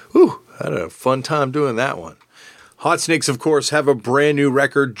Whew, had a fun time doing that one. Hot Snakes, of course, have a brand new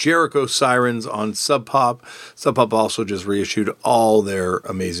record, Jericho Sirens, on Sub Pop. Sub Pop also just reissued all their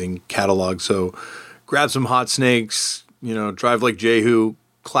amazing catalog. So grab some Hot Snakes, Drive Like Jehu,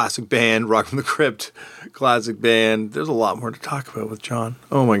 classic band, Rock from the Crypt, classic band. There's a lot more to talk about with John.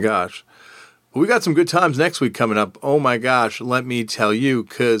 Oh my gosh. We got some good times next week coming up. Oh my gosh, let me tell you,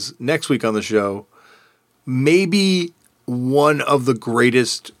 because next week on the show, maybe one of the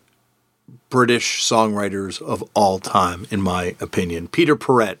greatest British songwriters of all time, in my opinion. Peter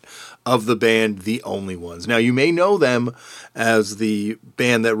Perrett of the band The Only Ones. Now, you may know them as the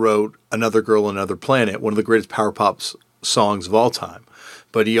band that wrote Another Girl, Another Planet, one of the greatest power pop songs of all time.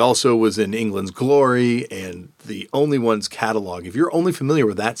 But he also was in England's Glory and The Only Ones catalog. If you're only familiar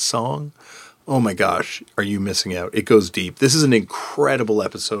with that song, oh my gosh, are you missing out? It goes deep. This is an incredible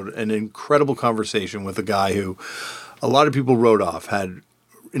episode, an incredible conversation with a guy who a lot of people wrote off, had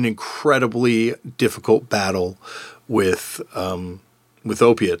an incredibly difficult battle with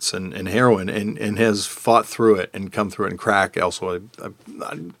opiates and heroin, and has fought through it and come through it and crack. Also,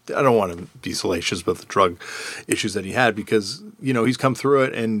 I don't want to be salacious about the drug issues that he had, because, he's come through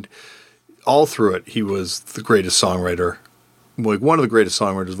it, and all through it, he was the greatest songwriter, like one of the greatest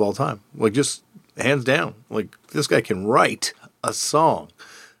songwriters of all time. Like, just hands down. Like, this guy can write a song.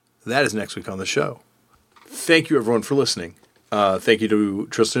 That is next week on the show. Thank you, everyone, for listening. Thank you to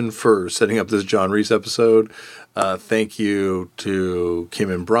Tristan for setting up this John Reis episode. Thank you to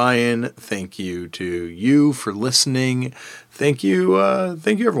Kim and Brian. Thank you to you for listening. Thank you,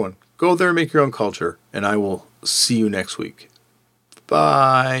 everyone. Go there and make your own culture, and I will see you next week.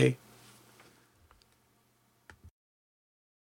 Bye.